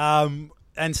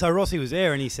 And so Rossi was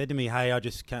there and he said to me, hey, I've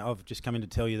just come in to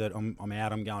tell you that I'm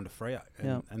out, I'm going to Freo.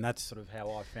 And that's sort of how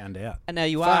I found out. And now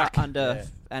you are under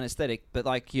anaesthetic, but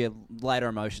like your later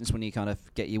emotions when you kind of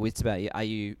get your wits about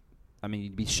you,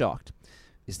 you'd be shocked.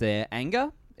 Is there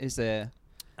anger? Is there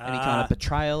any kind of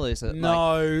betrayal? Is it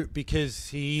no, because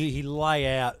he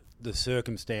lay out the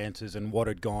circumstances and what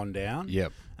had gone down.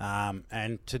 Yep.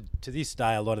 And to this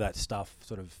day, a lot of that stuff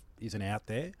sort of isn't out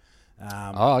there.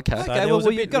 Okay. So Okay, there well, was a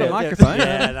you've bit- got a there- microphone.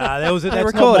 Yeah, no,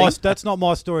 recording. that's not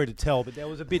my story to tell, but there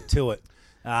was a bit to it.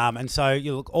 And so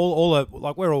you look,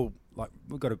 we're all like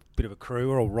we've got a bit of a crew.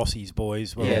 We're all Rossi's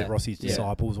boys. We're Yeah. all Rossi's Yeah.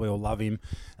 disciples. We all love him.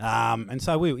 And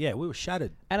so we were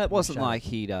shattered. And it wasn't Shattered. like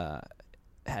he'd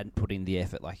hadn't put in the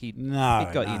effort. Like he No,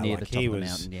 got you no, near like the top he of the was-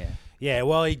 mountain. Yeah. Yeah,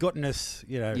 well, he gotten us,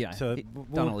 Yeah, so he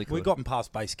done all he we could. got him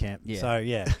past base camp. Yeah. So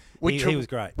yeah, We he, tr- he was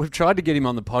great. We've tried to get him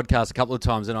on the podcast a couple of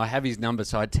times, and I have his number,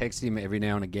 so I text him every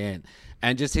now and again.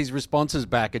 And just his responses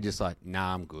back are just like,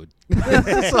 "Nah, I'm good."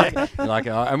 It's like,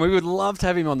 and we would love to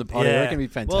have him on the pod. I reckon it'd be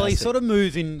fantastic. Well, he sort of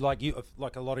moves in like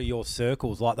a lot of your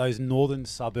circles, like those northern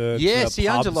suburbs. Yes, he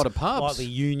owns a pubs, lot of pubs. like the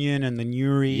Union and the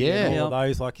Newry, Yeah. and all Yep. of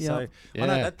those. Like Yep. so, I Yeah.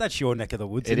 know that's your neck of the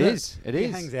woods. It isn't is, it he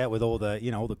is. hangs out with all the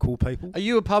all the cool people. Are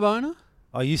you a pub owner?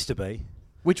 I used to be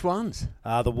Which ones?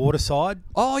 the Waterside.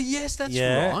 Oh, yes, that's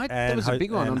yeah, right. That and was a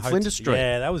big one and on Flinders Street.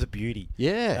 Yeah, that was a beauty.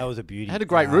 Yeah. That was a beauty. Had a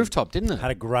great rooftop, didn't it?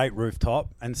 Had a great rooftop,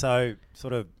 and so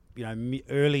sort of early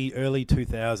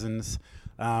 2000s.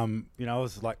 It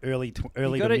was like early to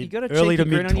You got a early to cheeky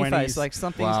grin mid on your face, 20s. like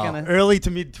something's Wow. gonna. Early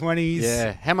to mid 20s.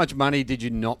 Yeah. How much money did you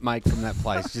not make from that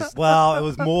place? Just Well, it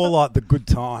was more like the good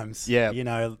times. Yeah. You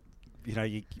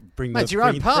bring Mate, it's the your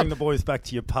own bring, pub. bring the boys back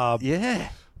to your pub. yeah.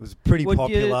 It was pretty Would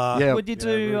popular. Yeah. Would you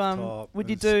do rooftop. Would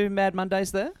you It was- do Mad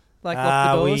Mondays there? Like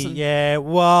lock the doors and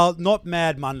well, not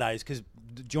Mad Mondays because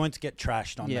the joints get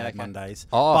trashed on Yeah, Mad okay. Mondays.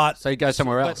 Oh, but so you go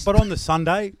somewhere else. But on the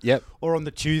Sunday, Yep. or on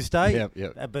the Tuesday,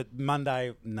 Yep. But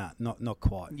Monday, not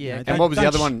quite. Yeah, and don't- what was the don't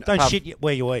other sh- one Don't apart- shit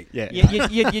where you eat. Yeah.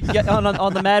 you'd get on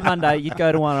the Mad Monday. You'd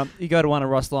go to one of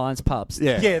Ross Lyon's pubs.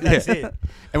 Yeah. Yeah, that's it.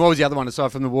 And what was the other one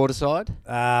aside from the Waterside?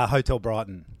 Hotel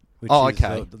Brighton. Which Oh, is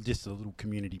okay. just a little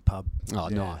community pub. Oh,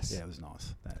 Yeah, nice. Yeah, it was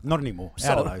nice. Not anymore. Out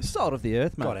Salt, of those. salt of the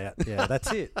earth, mate. Got out. Yeah,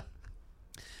 that's it.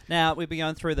 Now we've been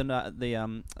going through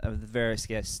the various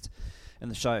guests in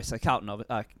the show. So Carlton,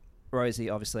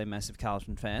 Rosie, obviously a massive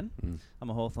Carlton fan. I'm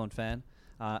a Hawthorn fan.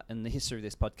 In the history of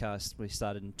this podcast, we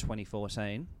started in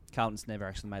 2014. Carlton's never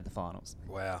actually made the finals.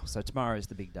 Wow. So tomorrow is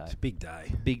the big day. It's a big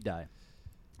day. Big day.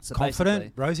 So Confident,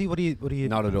 basically- Rosie? What do you?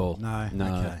 Not at all. No. No,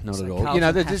 Okay. not So at all. Carlton You know,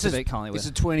 has this to is beat Collingwood. this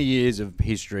is 20 years of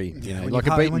history. You know, when like you've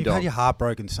a had- beaten when you've dog. had your heart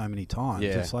broken so many times,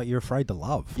 Yeah. it's like you're afraid to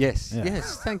love. Yes, Yeah.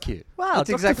 yes, thank you. Wow, that's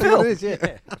Dr. exactly Phil. what it is.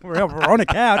 Yeah. we're on a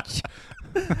couch.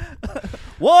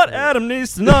 What Adam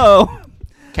needs to know.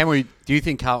 Can we? Do you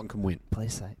think Carlton can win?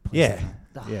 Please say. Yeah.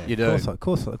 Yeah. You do. Of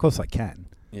course, I can.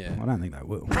 Yeah. I don't think they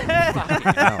will.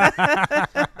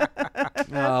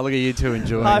 Oh, look at you two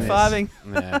enjoying High this. fiving.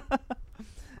 Yeah.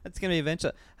 It's going to be a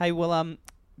venture. Hey, well,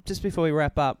 just before we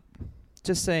wrap up,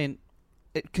 just saying,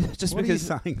 just What because.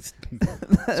 are you saying?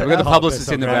 So we've got the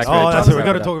publicist in the Best background. on ground. Oh, that's Just it. We've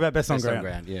got to wrap it talk up. about best on Best on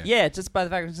ground. ground. Yeah. Yeah, just by the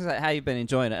fact of how you've been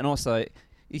enjoying it, and also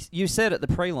you said at the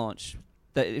pre-launch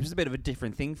that it was a bit of a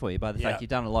different thing for you by the Yeah. fact you've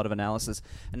done a lot of analysis,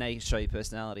 and now you can show your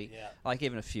personality. Yeah. Like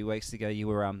even a few weeks ago, you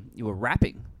were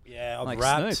rapping. Yeah, I've Like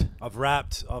rapped. Snoop. I've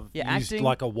rapped. I've Yeah, used acting.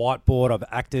 like a whiteboard. I've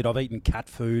acted. I've eaten cat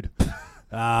food.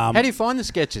 How do you find the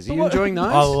sketches? Are you enjoying those?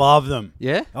 I love them.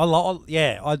 Yeah.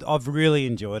 I've really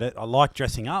enjoyed it. I like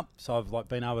dressing up, so I've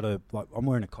been able to I'm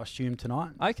wearing a costume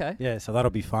tonight. Okay. Yeah, so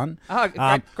that'll be fun. Oh,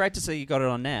 great to see you got it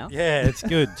on now. Yeah, it's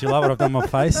good. Do you love what I've done on my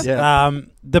face? Yeah.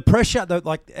 The pressure,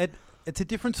 it's a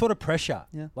different sort of pressure.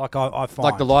 Yeah. Like I find.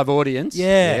 Like the live audience.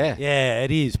 Yeah,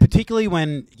 it is. Particularly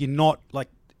when you're not like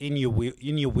in your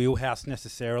wheelhouse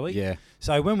necessarily. Yeah.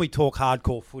 So when we talk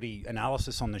hardcore footy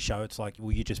analysis on the show, it's like,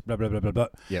 well, you just blah blah blah blah blah,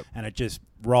 Yep. and it just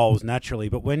rolls naturally.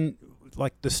 But when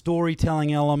like the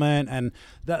storytelling element and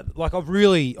that, like I've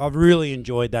really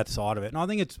enjoyed that side of it, and I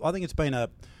think it's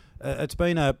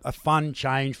been a fun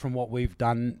change from what we've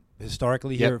done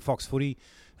historically here Yep. at Fox Footy.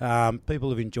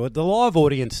 People have enjoyed the live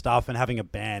audience stuff and having a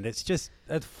band. It's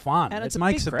fun. And It it's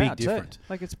makes a a big big crowd too. difference.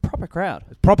 Like it's a proper crowd.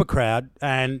 Proper crowd,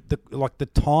 and the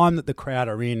time that the crowd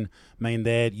are in mean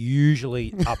they're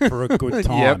usually up for a good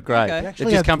time. Yep, great. Okay. We It actually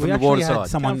just had- come from we the actually water had side.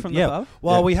 Someone, Come from the yeah. pub?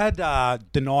 Well, Yeah. we had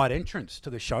denied entrance to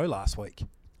the show last week.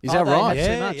 Is Oh, that they right? had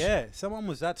too Yeah, much. yeah. Someone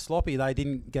was that sloppy they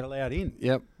didn't get allowed in.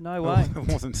 Yep. No way. It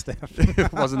wasn't Steph.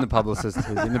 It wasn't the publicist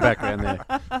who's in the background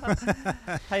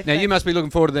there. Hey, Now, you must be looking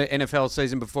forward to the NFL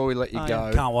season before we let you Oh, go.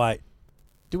 yeah. Can't wait.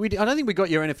 I don't think we got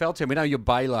your NFL team. We know you're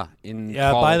Baylor in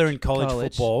Yeah, college. Baylor in college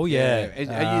football. Yeah.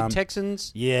 Are you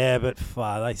Texans? Yeah, but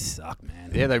they suck,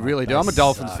 man. Yeah, they really do. They I'm a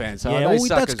Dolphins suck. fan, so yeah, they well,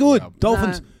 suck that's as good. well.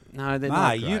 Dolphins. No, they're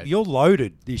Nah, not great. you're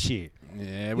loaded this year.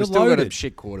 Yeah, You're we still got a loaded.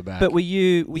 shit quarterback. But were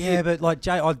you? But like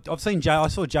I saw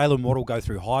Jalen Waddle go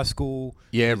through high school.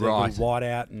 Yeah, He's a little right.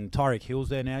 Whiteout, and Tyreek Hill's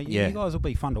there now. You Yeah. guys will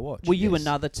be fun to watch. Were you Yes.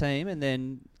 another team, and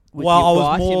then with Well, your I was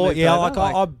wife, you more, moved yeah, over?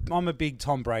 like I'm a big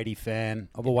Tom Brady fan.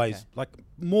 I've always, like,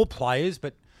 more players,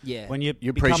 but Yeah. when you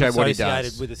You become appreciate what he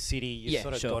associated does. with a city, you Yeah,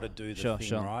 sort of sure. got to do the Sure, thing,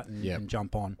 sure. right, and, Yep. and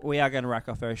jump on. We are going to rack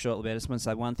off very shortly, but I just want to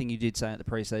say one thing you did say at the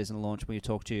pre-season launch when you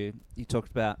talked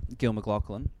about Gil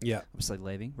McLaughlin, Yeah. obviously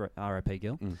leaving, R.I.P.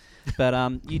 Gil.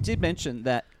 But you did mention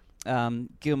that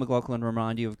Gil McLaughlin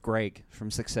reminded you of Greg from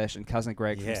Succession, cousin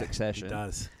Greg from Succession. He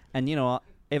does. And you know what?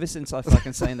 Ever since I've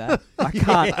fucking seen that, I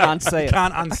can't unsee it.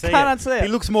 Can't unsee I can't unsee it. He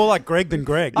looks more like Greg than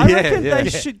Greg. I reckon they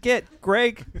should get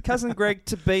cousin Greg,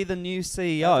 to be the new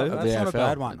CEO That's the not a AFL.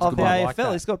 bad one. of the I AFL. like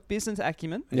that. He's got business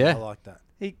acumen. I Yeah. like that.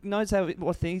 He knows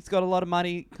what thing. He's got a lot of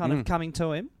money kind of coming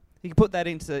to him. He can put that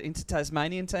into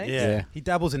Tasmanian teams. Yeah. He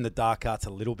dabbles in the dark arts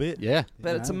a little bit. Yeah.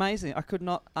 But You it's know? amazing. I could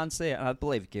not unsee it. And I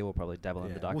believe Gil will probably dabble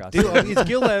in the dark Well, arts. is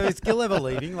Gil ever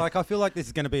leaving? Like, I feel like this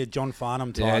is going to be a John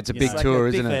Farnham type. Yeah, it's a you big know, tour,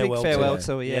 big, isn't it? Big farewell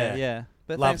tour. tour. Yeah.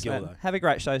 But Love thanks, Gil, man. though. Have a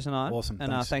great show tonight. Awesome,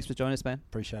 And thanks. thanks for joining us, man.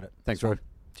 Appreciate it. Thanks, Rod.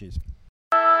 Cheers.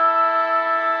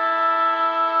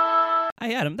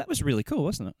 Hey, Adam, that was really cool,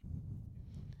 wasn't it?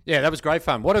 Yeah, that was great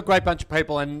fun. What a great bunch of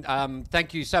people, and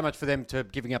thank you so much for them to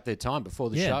giving up their time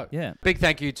before the show. Yeah. Big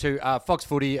thank you to Fox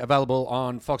Footy, available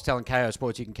on Foxtel and KO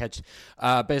Sports. You can catch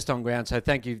Best on Ground, so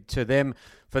thank you to them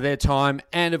for their time.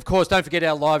 And, of course, don't forget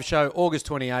our live show, August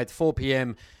 28th, 4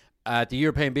 p.m. at the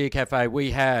European Beer Cafe. We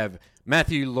have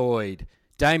Matthew Lloyd,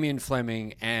 Damien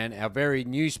Fleming, and our very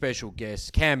new special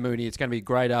guest, Cam Mooney. It's going to be a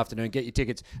great afternoon. Get your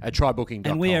tickets at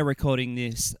trybooking.com. And we are recording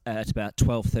this at about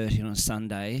 12:30 on a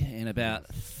Sunday. In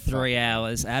about 3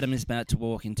 hours, Adam is about to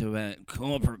walk into a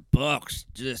corporate box,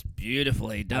 just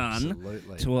beautifully done,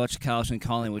 Absolutely. to watch Carlton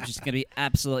Collingwood, which is going to be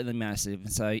absolutely massive.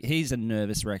 So he's a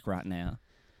nervous wreck right now.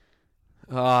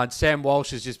 Oh, and Sam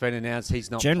Walsh has just been announced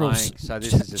he's not General playing, so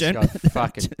this is just got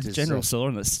fucking... General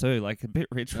soreness too, like a bit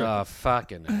rich. Oh,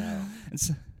 fucking hell.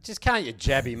 Just can't you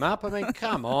jab him up? I mean,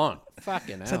 come on.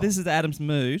 Fucking hell. So this is Adam's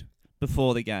mood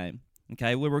before the game.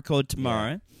 Okay, we'll record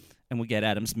tomorrow, and we'll get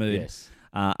Adam's mood Yes.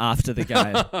 after the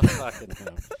game. Fucking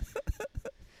hell.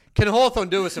 Can Hawthorn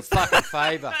do us a fucking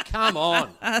favour? Come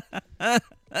on.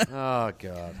 Oh,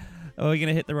 God. We're going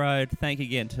to hit the road. Thank you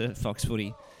again to Fox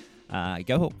Footy.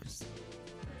 Go Hawks.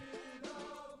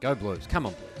 Go Blues. Come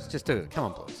on, Blues. Just do it. Come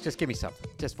on, Blues. Just give me something.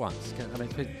 Just once. I mean,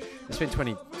 it's been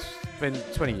 20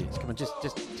 years. Come on, just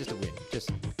a win. Just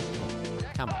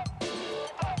come on.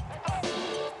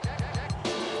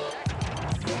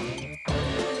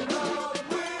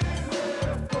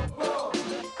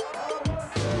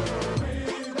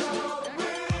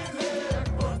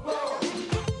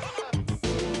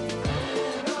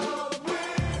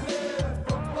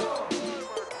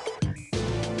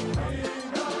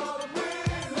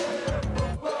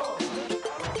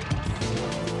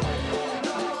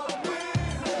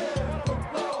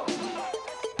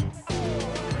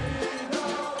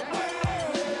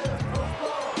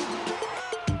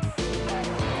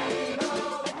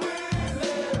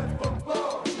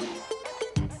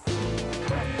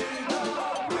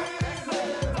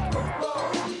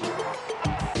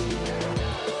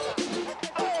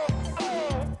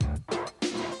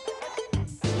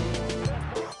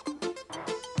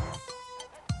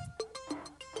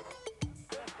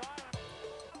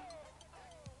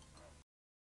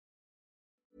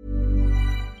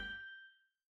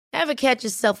 Ever catch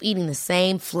yourself eating the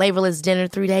same flavorless dinner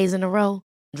 3 days in a row?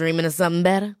 Dreaming of something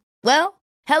better? Well,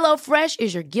 HelloFresh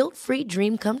is your guilt-free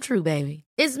dream come true, baby.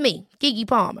 It's me, Keke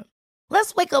Palmer.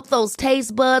 Let's wake up those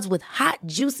taste buds with hot,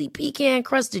 juicy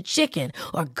pecan-crusted chicken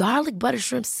or garlic butter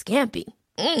shrimp scampi.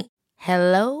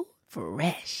 Hello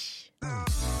Fresh.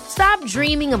 Stop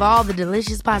dreaming of all the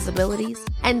delicious possibilities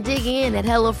and dig in at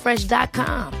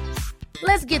HelloFresh.com.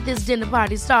 Let's get this dinner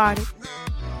party started.